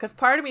here. Because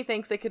part of me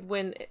thinks they could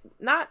win,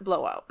 not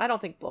blowout. I don't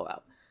think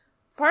blowout.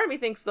 Part of me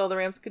thinks, though, the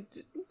Rams could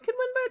win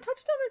by a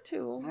touchdown or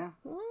two. Yeah.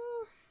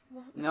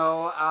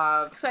 No,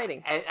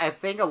 exciting. I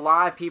think a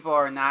lot of people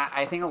are not.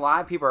 I think a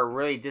lot of people are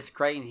really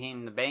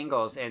discrediting the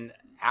Bengals. And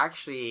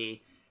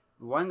actually,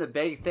 one of the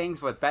big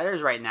things with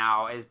bettors right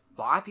now is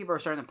a lot of people are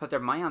starting to put their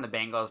money on the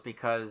Bengals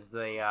because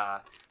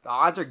the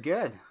odds are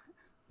good.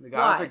 The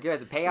odds are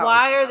good. The payout.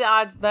 Why are the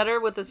odds better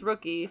with this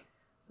rookie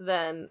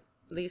than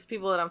these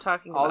people that I'm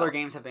talking about? All their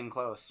games have been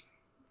close.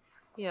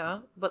 Yeah,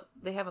 but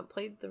they haven't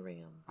played the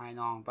Rams. I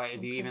know, but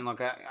if you even look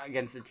at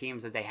against the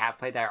teams that they have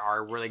played that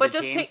are really but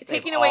good just teams,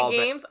 taking away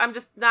games, I'm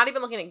just not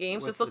even looking at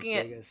games, just looking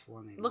at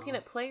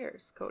at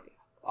players, Cody.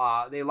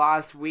 They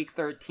lost week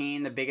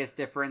 13. The biggest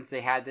difference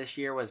they had this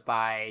year was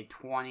by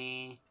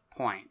 20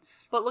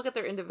 points. But look at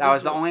their individual. That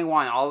was the only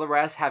one. All the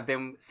rest have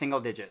been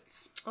single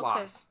digits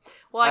loss.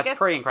 Well, That's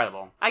pretty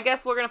incredible. I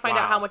guess we're going to find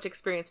out how much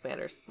experience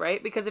matters,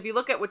 right? Because if you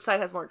look at which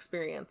side has more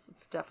experience,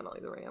 it's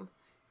definitely the Rams.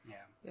 Yeah.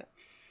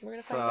 We're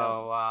going to find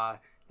out.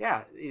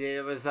 Yeah,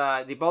 it was.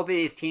 Both of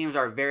these teams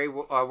are very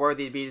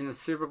worthy to be in the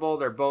Super Bowl.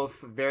 They're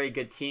both very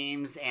good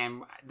teams,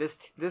 and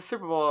this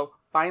Super Bowl,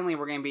 finally,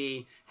 we're going to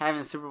be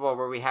having a Super Bowl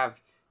where we have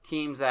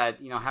teams that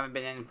haven't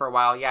been in for a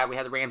while. Yeah, we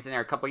had the Rams in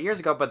there a couple of years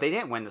ago, but they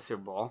didn't win the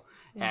Super Bowl.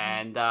 Mm-hmm.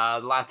 And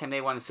the last time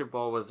they won the Super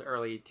Bowl was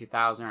early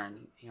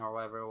 2000 or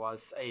whatever it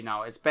was.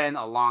 It's been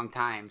a long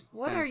time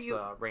since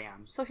the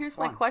Rams. So here's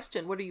my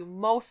question: what are you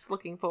most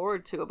looking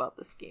forward to about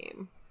this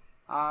game?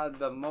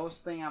 The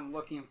most thing I'm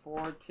looking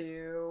forward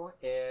to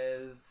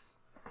is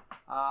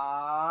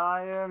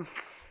I'm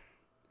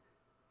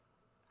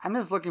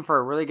just looking for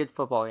a really good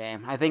football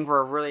game. I think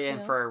we're really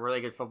in for a really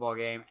good football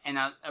game, and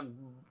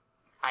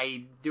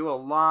I do a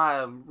lot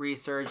of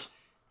research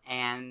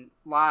and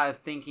a lot of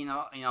thinking.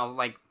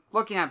 Like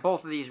looking at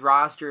both of these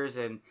rosters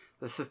and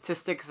the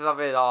statistics of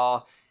it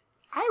all.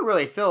 I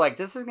really feel like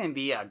this is going to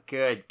be a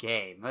good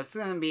game. It's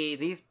going to be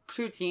these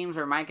two teams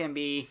might going to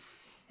be.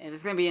 And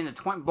it's going to be in the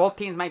 20. Both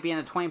teams might be in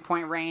the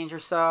 20-point range or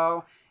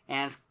so,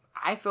 and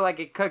I feel like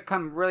it could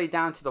come really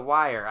down to the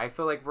wire. I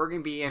feel like we're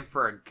going to be in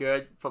for a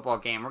good football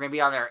game. We're going to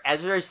be on our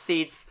edge of our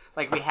seats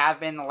like we have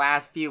been the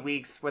last few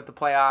weeks with the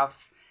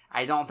playoffs.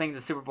 I don't think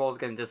the Super Bowl is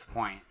going to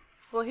disappoint.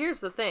 Well, here's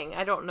the thing.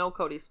 I don't know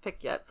Cody's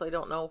pick yet, so I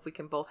don't know if we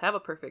can both have a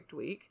perfect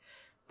week.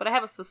 But I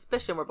have a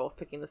suspicion we're both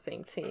picking the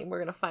same team. We're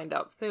going to find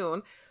out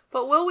soon.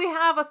 But will we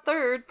have a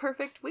third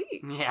perfect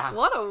week? Yeah.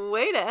 What a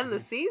way to end the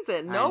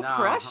season. No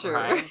pressure.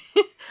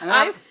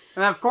 Right?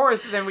 And of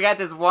course, then we got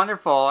this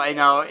wonderful,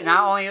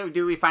 not only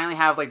do we finally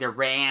have like the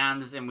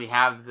Rams and we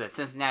have the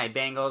Cincinnati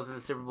Bengals in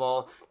the Super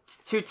Bowl,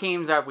 two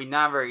teams that we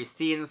never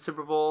see in the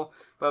Super Bowl,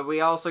 but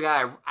we also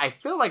got, I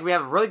feel like we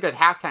have a really good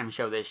halftime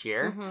show this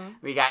year. Mm-hmm.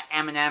 We got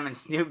Eminem and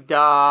Snoop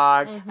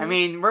Dogg. Mm-hmm. I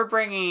mean, we're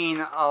bringing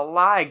a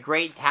lot of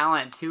great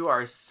talent to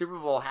our Super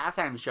Bowl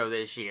halftime show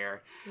this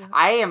year. Yeah.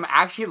 I am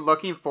actually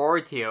looking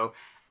forward to.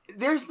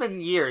 There's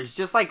been years,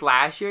 just like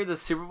last year, the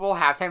Super Bowl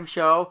halftime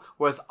show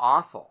was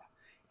awful.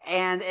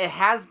 And it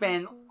has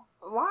been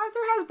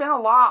there has been a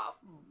lot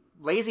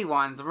lazy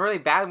ones, really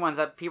bad ones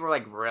that people are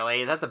like,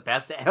 really? Is that the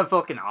best the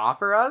NFL can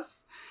offer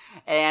us?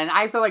 And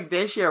I feel like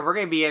this year we're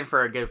going to be in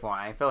for a good one.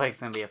 I feel like it's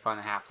going to be a fun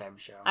halftime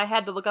show. I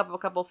had to look up a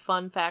couple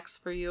fun facts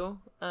for you.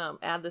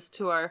 Add this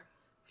to our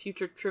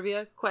future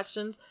trivia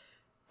questions.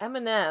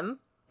 Eminem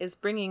is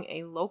bringing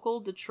a local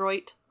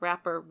Detroit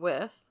rapper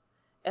with.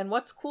 And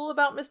what's cool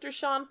about Mr.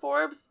 Sean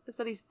Forbes is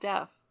that he's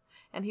deaf.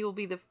 and he will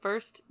be the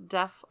first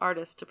deaf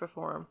artist to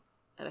perform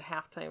at a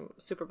halftime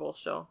Super Bowl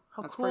show.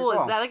 How That's cool pretty is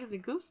cool. that? That gives me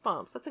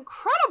goosebumps. That's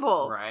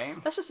incredible. Right?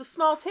 That's just a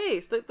small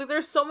taste.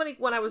 There's so many,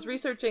 when I was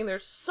researching,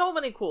 there's so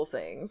many cool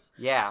things.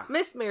 Yeah.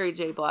 Miss Mary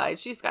J. Blige,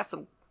 she's got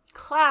some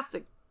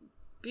classic,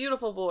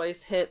 beautiful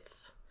voice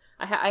hits.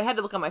 I had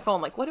to look on my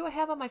phone, like, what do I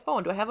have on my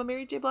phone? Do I have a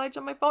Mary J. Blige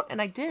on my phone?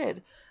 And I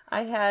did.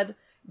 I had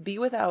Be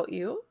Without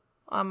You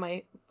on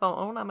my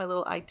phone, on my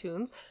little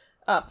iTunes.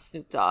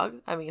 Snoop Dogg.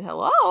 I mean,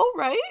 hello,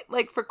 right?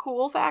 Like, for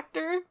cool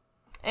factor.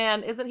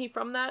 And isn't he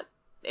from that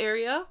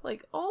area?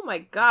 Like, oh my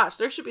gosh,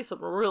 there should be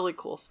some really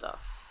cool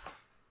stuff.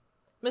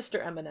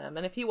 Mr. Eminem.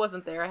 And if he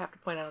wasn't there, I have to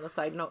point out on the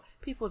side note,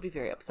 people would be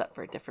very upset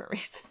for a different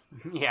reason.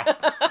 Yeah.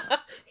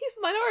 He's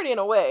the minority in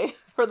a way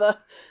for the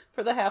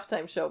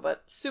halftime show,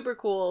 but super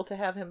cool to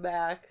have him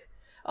back.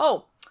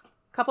 Oh,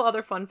 a couple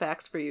other fun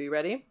facts for you. You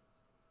ready?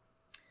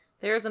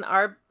 There's an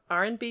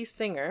R&B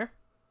singer.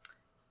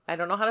 I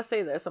don't know how to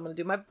say this. I'm going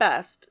to do my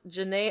best.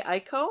 Jhené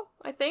Aiko,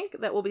 I think,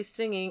 that will be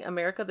singing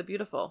America the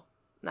Beautiful.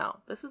 Now,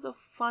 this is a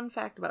fun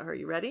fact about her.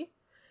 You ready?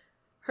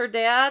 Her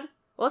dad,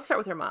 well, let's start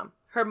with her mom.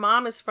 Her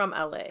mom is from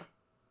LA.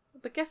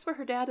 But guess where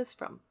her dad is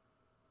from?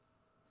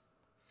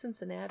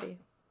 Cincinnati.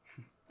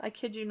 I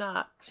kid you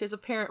not. She has a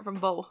parent from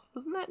both.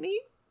 Isn't that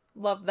neat?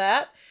 Love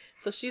that.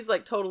 So she's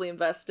like totally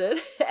invested.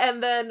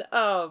 And then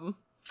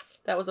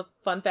that was a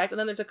fun fact. And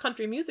then there's a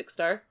country music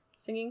star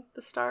singing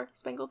the Star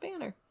Spangled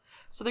Banner.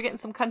 So they're getting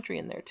some country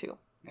in there too.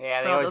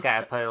 Yeah, they always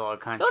gotta put a little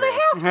country.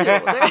 No, they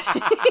have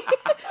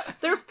to.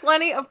 There's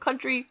plenty of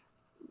country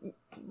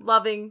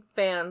loving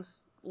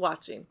fans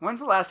watching. When's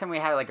the last time we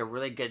had like a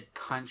really good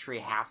country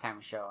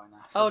halftime show in the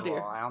Super Oh, Bowl?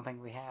 dear. I don't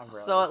think we have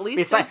really. So at least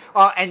besides,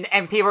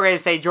 and people are gonna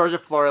say Georgia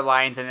Florida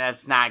Lines, and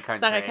that's not country.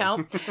 it's not gonna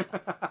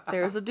count.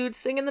 There's a dude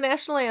singing the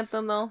national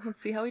anthem though.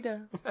 Let's see how he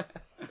does.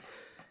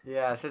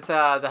 Yes, it's the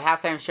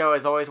halftime show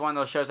is always one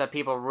of those shows that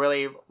people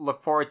really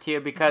look forward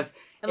to because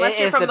Unless it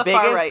you're is from the the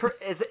far biggest. right.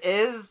 It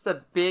is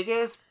the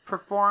biggest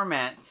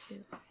performance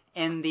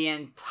in the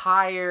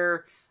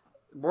entire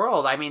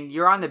world. I mean,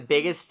 you're on the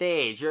biggest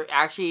stage. You're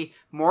actually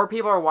more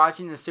people are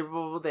watching the Super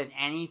Bowl than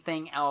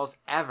anything else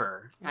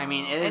ever. I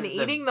mean, it is And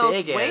the eating those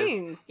biggest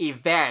wings.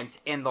 event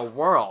in the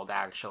world,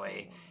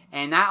 actually.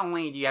 And not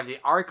only do you have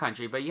our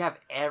country, but you have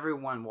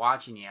everyone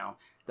watching you.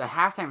 The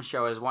halftime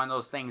show is one of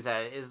those things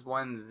that is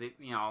one of the,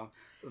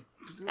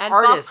 And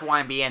artists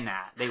want to be in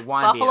that. They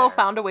want to be Buffalo there.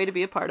 found a way to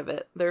be a part of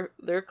it.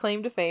 Their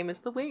claim to fame is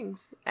the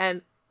wings,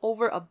 and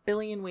over 1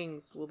 billion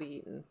wings will be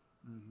eaten.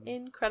 Mm-hmm.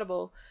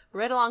 Incredible!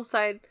 Right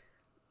alongside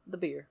the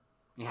beer.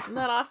 Yeah. Isn't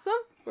that awesome?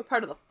 We're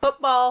part of the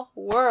football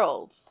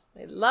world.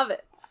 I love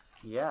it.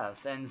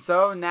 Yes, and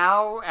so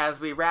now as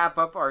we wrap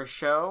up our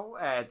show,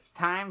 it's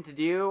time to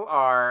do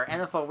our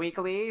NFL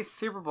Weekly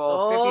Super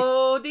Bowl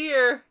Oh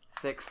dear!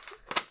 56.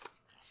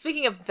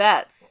 Speaking of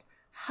bets,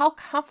 how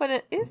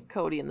confident is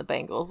Cody in the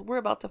Bengals? We're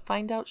about to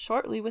find out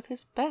shortly with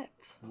his bet.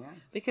 Yes.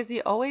 Because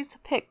he always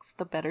picks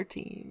the better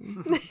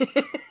team.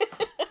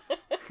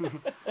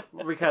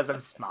 Because I'm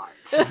smart.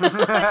 You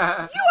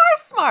are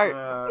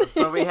smart.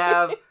 So we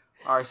have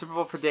our Super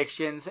Bowl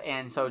predictions,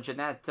 and so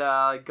Jeanette,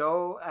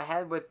 go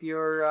ahead with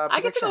your prediction.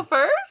 I get to go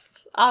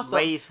first? Awesome.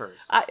 Ladies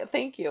first.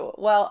 Thank you.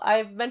 Well,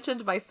 I've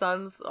mentioned my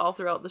sons all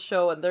throughout the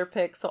show and their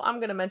picks, so I'm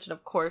going to mention,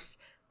 of course,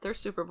 their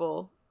Super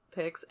Bowl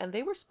picks, and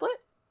they were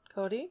split,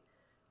 Cody.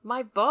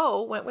 My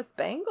Bo went with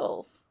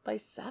Bengals by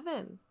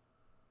 7.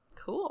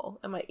 Cool.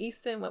 And my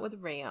Easton went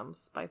with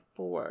Rams by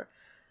 4.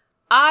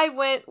 I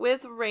went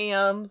with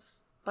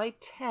Rams by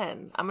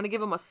 10. I'm going to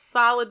give them a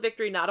solid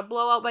victory, not a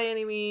blowout by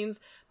any means,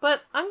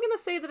 but I'm going to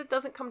say that it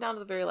doesn't come down to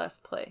the very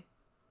last play.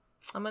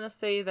 I'm going to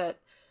say that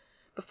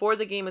before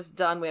the game is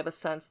done, we have a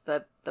sense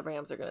that the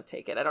Rams are going to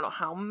take it. I don't know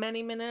how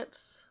many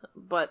minutes,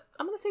 but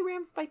I'm going to say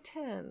Rams by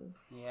 10.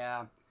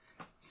 Yeah.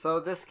 So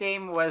this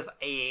game was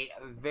a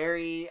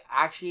very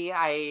actually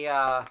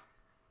I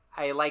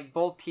like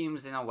both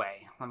teams in a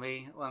way. Let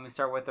me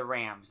start with the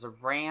Rams. The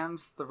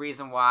Rams, the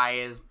reason why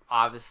is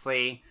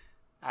obviously,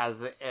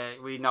 as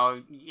we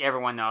know,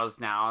 everyone knows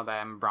now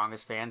that I'm a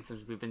Broncos fan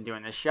since we've been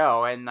doing this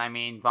show. And I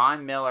mean,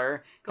 Von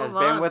Miller has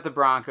been with the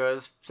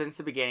Broncos since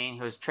the beginning.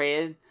 He was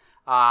traded,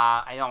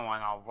 I don't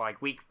want to know,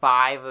 like week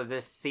 5 of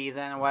this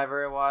season or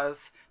whatever it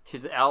was, to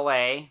the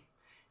LA.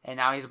 And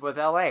now he's with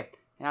LA.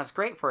 And that's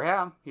great for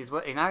him.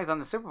 Now he's on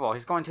the Super Bowl.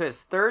 He's going to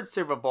his 3rd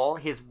Super Bowl.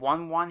 He's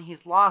won 1.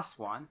 He's lost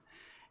 1.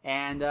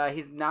 And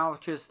he's now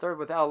to his 3rd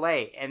with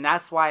LA. And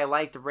that's why I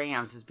like the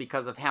Rams, is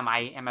because of him.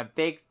 I am a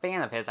big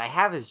fan of his. I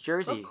have his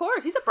jersey. Of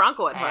course, he's a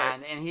Bronco at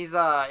heart. And he's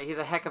a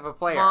heck of a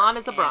player. Vaughn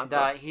is a Bronco.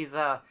 And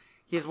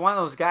he's one of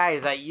those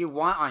guys that you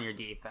want on your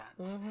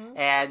defense. Mm-hmm.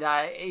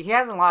 And he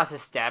hasn't lost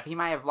his step. He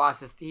might have lost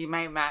his. He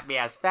might not be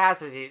as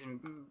fast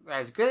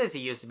as good as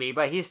he used to be,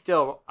 but he's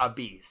still a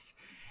beast.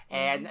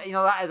 And,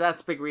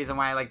 that's a big reason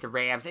why I like the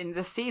Rams. In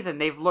this season,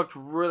 they've looked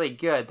really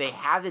good. They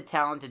have the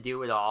talent to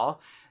do it all.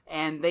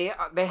 And they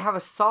have a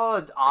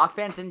solid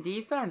offense and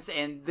defense.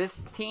 And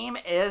this team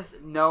is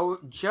no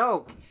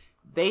joke.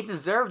 They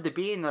deserve to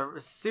be in the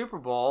Super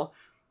Bowl.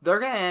 They're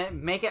going to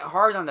make it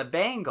hard on the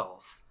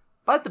Bengals.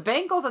 But the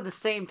Bengals at the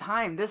same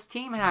time, this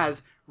team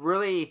has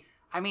really,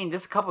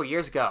 just a couple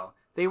years ago,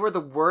 they were the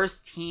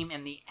worst team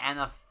in the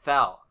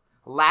NFL.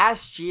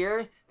 Last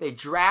year, a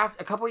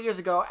couple years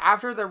ago,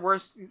 after the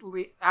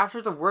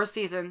worst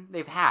season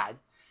they've had,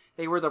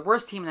 they were the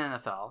worst team in the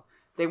NFL.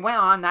 They went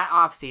on that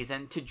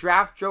offseason to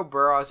draft Joe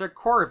Burrow as their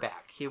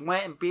quarterback. He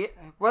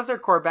was their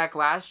quarterback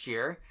last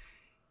year.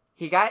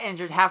 He got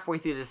injured halfway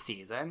through the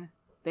season.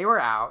 They were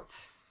out,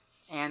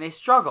 and they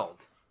struggled.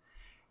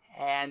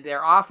 And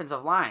their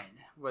offensive line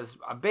was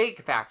a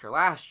big factor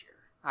last year.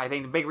 I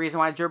think the big reason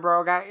why Joe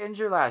Burrow got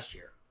injured last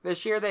year.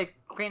 This year they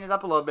cleaned it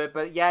up a little bit,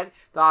 but yet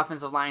the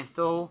offensive line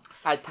still,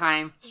 at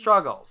times,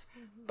 struggles.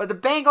 But the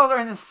Bengals are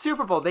in the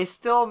Super Bowl. They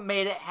still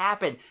made it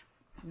happen.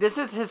 This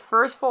is his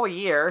first full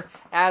year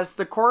as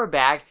the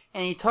quarterback,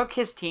 and he took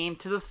his team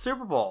to the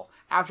Super Bowl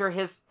after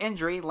his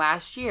injury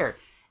last year.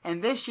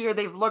 And this year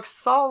they've looked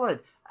solid.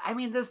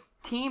 This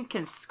team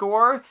can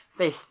score,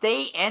 they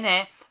stay in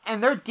it,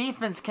 and their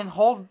defense can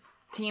hold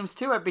teams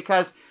to it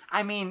because,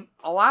 a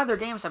lot of their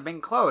games have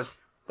been close.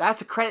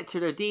 That's a credit to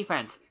their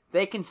defense.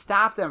 They can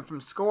stop them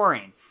from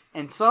scoring.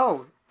 And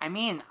so, I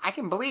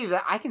can believe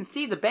that I can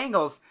see the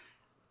Bengals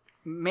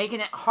making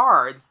it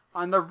hard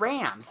on the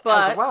Rams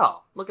as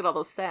well. Look at all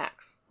those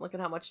sacks. Look at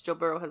how much Joe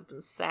Burrow has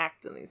been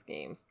sacked in these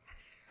games.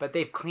 But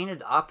they've cleaned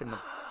it up in the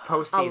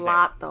postseason. A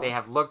lot, though. They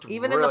have looked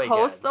even really in the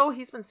post, good. though,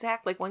 he's been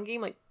sacked one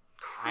game,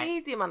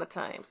 crazy amount of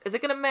times. Is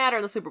it going to matter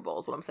in the Super Bowl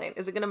is what I'm saying.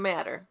 Is it going to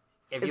matter?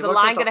 Is the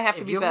line going to have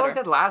to be better? If you looked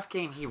at last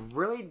game,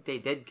 they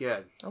did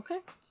good. Okay.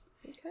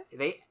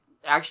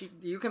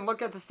 You can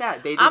look at the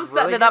stat. I'm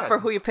setting it up for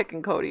who you're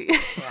picking, Cody.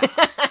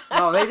 Yeah.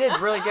 No, they did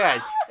really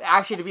good.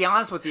 Actually, to be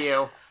honest with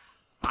you,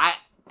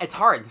 it's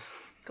hard.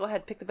 Go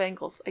ahead, pick the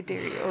Bengals. I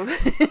dare you.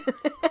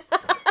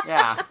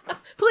 Yeah.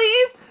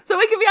 Please, so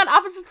we can be on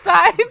opposite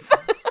sides. So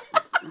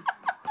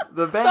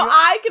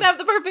I can have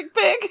the perfect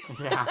pick.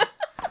 Yeah.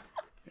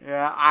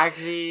 Yeah,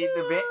 actually,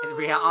 to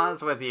be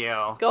honest with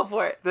you, go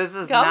for it. This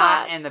is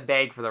not in the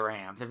bag for the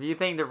Rams. If you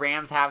think the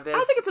Rams have this, I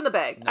don't think it's in the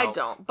bag. No. I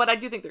don't, but I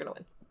do think they're going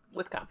to win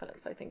with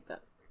confidence. I think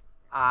that.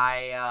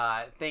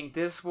 I think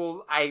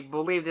I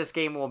believe this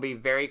game will be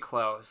very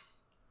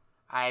close.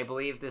 I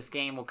believe this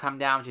game will come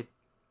down to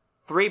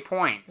 3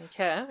 points.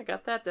 Okay, I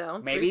got that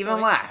down. Maybe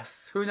even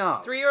less. Who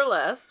knows? 3 or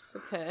less.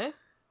 Okay.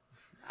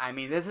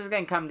 This is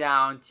going to come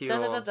down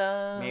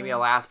to maybe a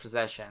last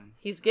possession.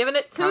 He's giving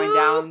it to... Coming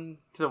down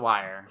to the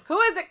wire. Who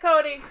is it,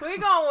 Cody? Who are you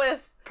going with?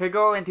 Could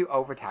go into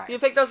overtime. You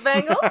pick those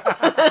Bengals?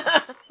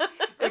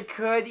 It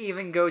could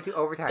even go to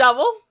overtime.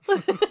 Double?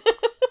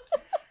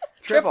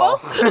 Triple.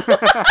 We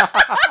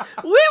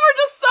were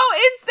just so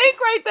in sync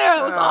right there.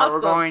 It was awesome.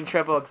 We're going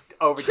triple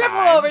overtime.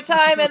 Triple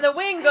overtime, and the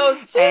win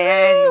goes to...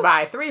 And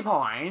by 3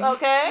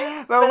 points.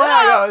 Okay. The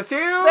winner goes to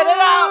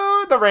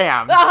the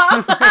Rams.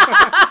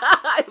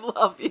 I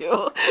love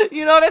you.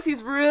 You notice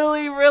he's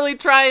really, really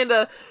trying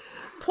to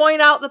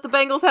point out that the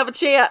Bengals have a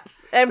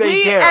chance. And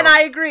and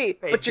I agree.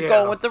 But you're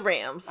going with the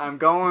Rams. I'm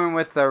going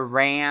with the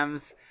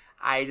Rams.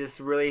 I just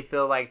really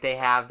feel like they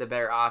have the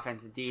better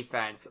offense and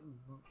defense.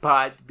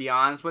 But to be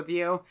honest with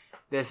you,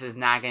 this is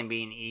not going to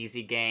be an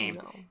easy game.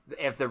 No.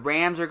 If the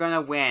Rams are going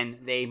to win,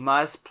 they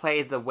must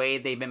play the way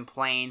they've been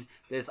playing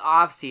this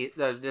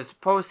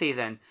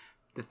postseason.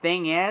 The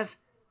thing is,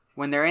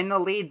 when they're in the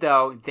lead,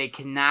 though, they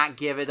cannot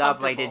give it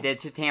up like they did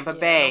to Tampa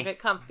Bay. Don't get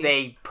comfy.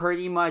 They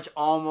pretty much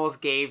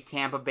almost gave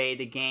Tampa Bay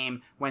the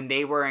game when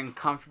they were in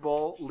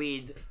comfortable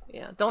lead.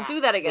 Yeah, don't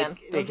do that again.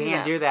 They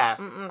can't do that.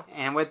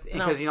 And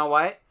because you know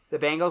what? The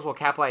Bengals will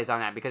capitalize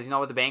on that because you know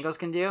what the Bengals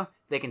can do?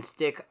 They can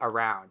stick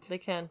around. They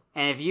can.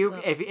 And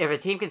if a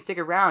team can stick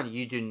around,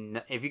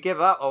 if you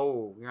give up,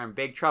 you're in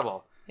big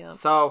trouble. Yep.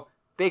 So,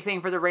 big thing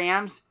for the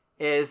Rams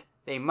is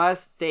they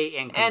must stay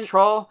in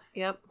control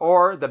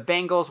or the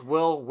Bengals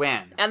will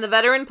win. And the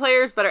veteran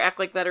players better act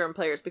like veteran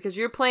players because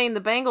you're playing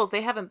the Bengals.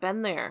 They haven't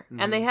been there.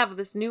 Mm-hmm. And they have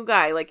this new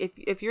guy. Like,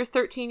 if you're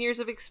 13 years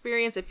of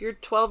experience, if you're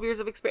 12 years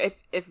of experience,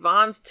 if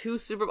Von's 2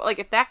 Super Bowl,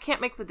 if that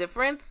can't make the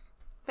difference,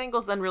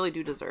 Bengals then really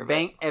do deserve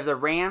it. If the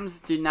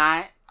Rams do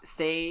not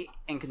stay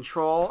in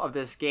control of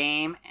this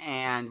game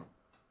and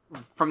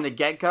from the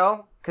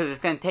get-go, because it's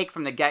going to take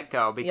from the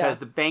get-go, because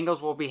the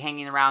Bengals will be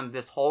hanging around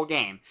this whole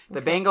game.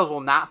 The Bengals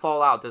will not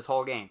fall out this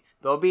whole game.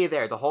 They'll be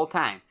there the whole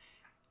time.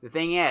 The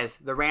thing is,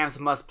 the Rams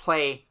must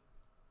play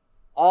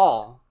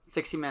all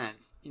 60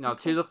 minutes,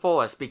 to the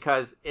fullest,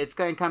 because it's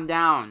going to come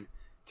down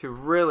to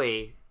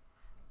really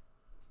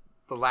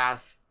the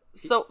last...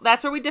 So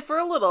that's where we differ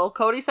a little.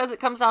 Cody says it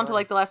comes down to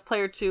the last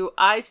play or two.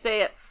 I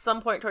say at some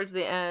point towards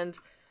the end,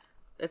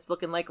 it's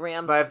looking like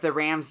Rams. But if the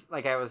Rams, go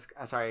right ahead. What I was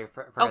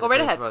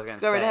going to say.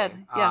 Go right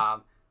ahead. Yeah.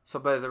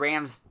 But if the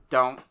Rams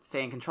don't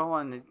stay in control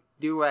and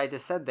do what I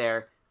just said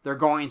there, they're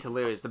going to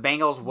lose. The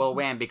Bengals will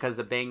win because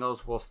the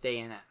Bengals will stay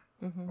in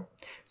it. Mm-hmm.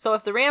 So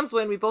if the Rams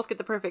win, we both get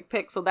the perfect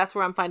pick. So that's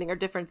where I'm finding our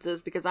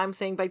differences because I'm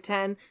saying by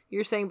 10,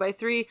 you're saying by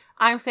 3.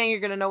 I'm saying you're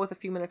going to know with a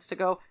few minutes to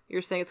go.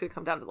 You're saying it's going to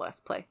come down to the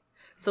last play.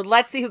 So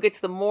let's see who gets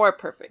the more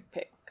perfect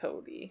pick,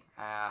 Cody.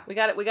 We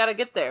got it. We got to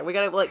get there. We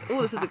got to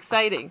ooh, this is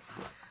exciting.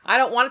 I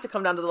don't want it to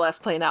come down to the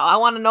last play now. I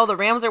want to know the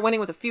Rams are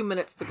winning with a few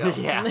minutes to go.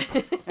 Yeah.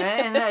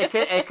 And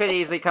it could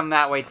easily come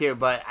that way too,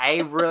 but I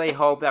really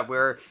hope that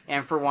we're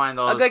in for one of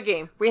those. A good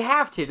game. We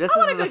have to. This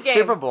is the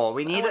Super Bowl.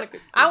 We need it.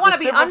 I want to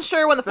be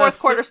unsure when the fourth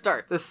quarter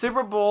starts. The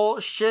Super Bowl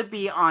should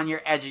be on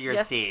your edge of your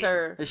seat. Yes,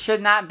 sir. It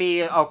should not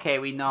be, okay,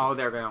 we know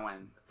they're going to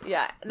win.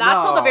 Yeah,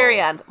 not till the very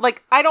end.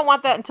 Like, I don't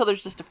want that until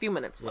there's just a few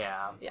minutes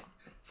left. Yeah.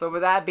 So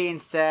with that being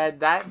said,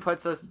 that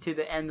puts us to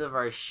the end of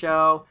our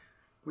show.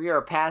 We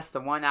are past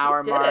the 1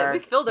 hour mark. We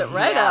filled it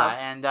right up.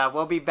 And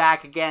we'll be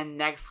back again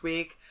next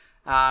week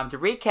to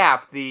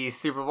recap the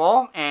Super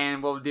Bowl,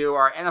 and we'll do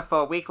our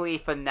NFL Weekly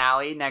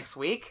finale next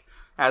week,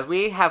 as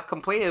we have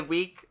completed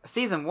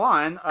season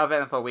 1 of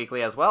NFL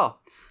Weekly as well.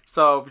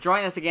 So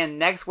join us again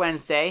next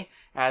Wednesday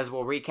as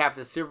we'll recap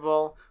the Super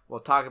Bowl. We'll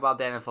talk about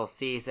the NFL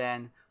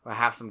season. We'll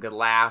have some good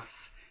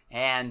laughs.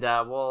 And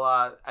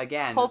we'll,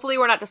 again... Hopefully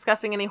we're not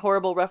discussing any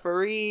horrible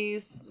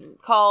referees,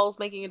 calls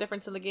making a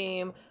difference in the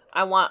game.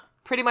 I want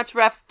pretty much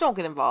refs, don't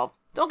get involved.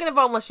 Don't get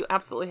involved unless you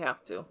absolutely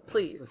have to.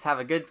 Please. Let's have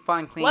a good,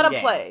 fun, clean game. Let them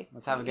play.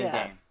 Let's have a good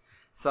game.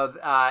 So,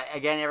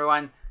 again,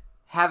 everyone,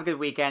 have a good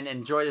weekend.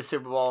 Enjoy the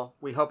Super Bowl.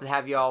 We hope to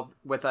have you all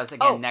with us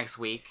again next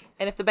week.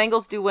 And if the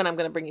Bengals do win, I'm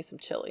going to bring you some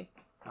chili.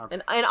 Okay.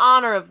 In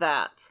honor of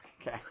that.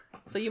 Okay.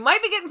 So you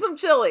might be getting some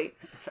chili.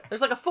 Okay.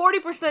 There's like a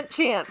 40%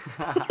 chance.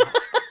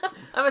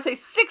 I'm going to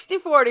say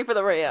 60-40 for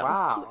the Rams.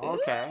 Wow,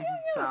 okay.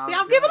 Yeah. See,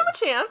 I'm giving them a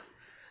chance.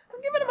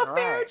 I'm giving him a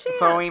fair chance.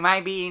 So we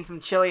might be eating some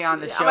chili on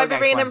the show. I might be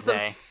bringing Wednesday. him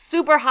some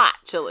super hot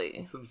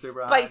chili. Some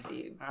super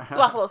spicy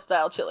buffalo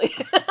style chili.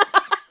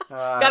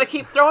 Gotta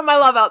keep throwing my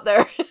love out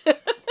there.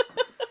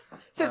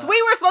 Since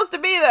we were supposed to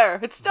be there,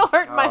 it's still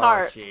hurting my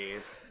heart.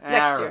 Jeez.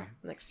 Next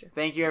year.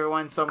 Thank you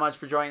everyone so much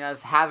for joining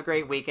us. Have a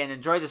great weekend.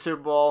 Enjoy the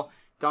Super Bowl.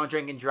 Don't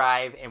drink and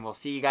drive. And we'll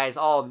see you guys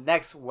all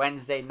next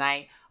Wednesday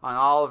night on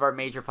all of our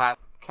major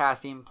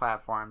podcasting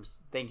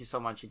platforms. Thank you so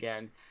much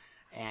again.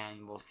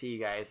 And we'll see you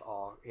guys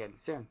all again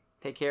soon.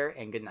 Take care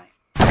and good night.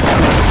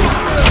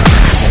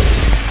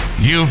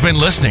 You've been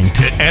listening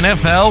to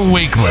NFL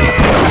Weekly.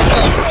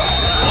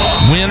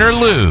 Win or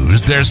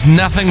lose, there's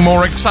nothing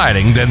more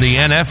exciting than the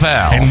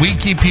NFL. And we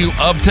keep you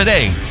up to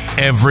date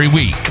every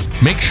week.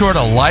 Make sure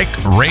to like,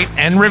 rate,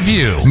 and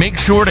review. Make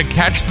sure to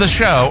catch the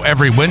show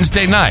every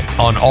Wednesday night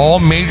on all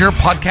major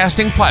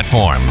podcasting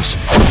platforms.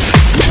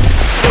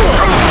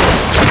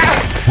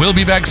 We'll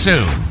be back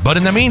soon, but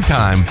in the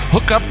meantime,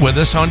 hook up with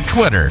us on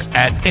Twitter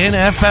at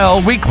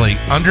NFL Weekly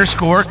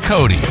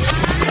 _Cody.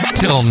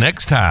 Till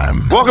next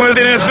time. Welcome to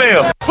the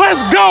NFL.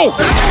 Let's go!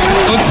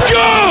 Let's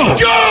go!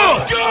 Go!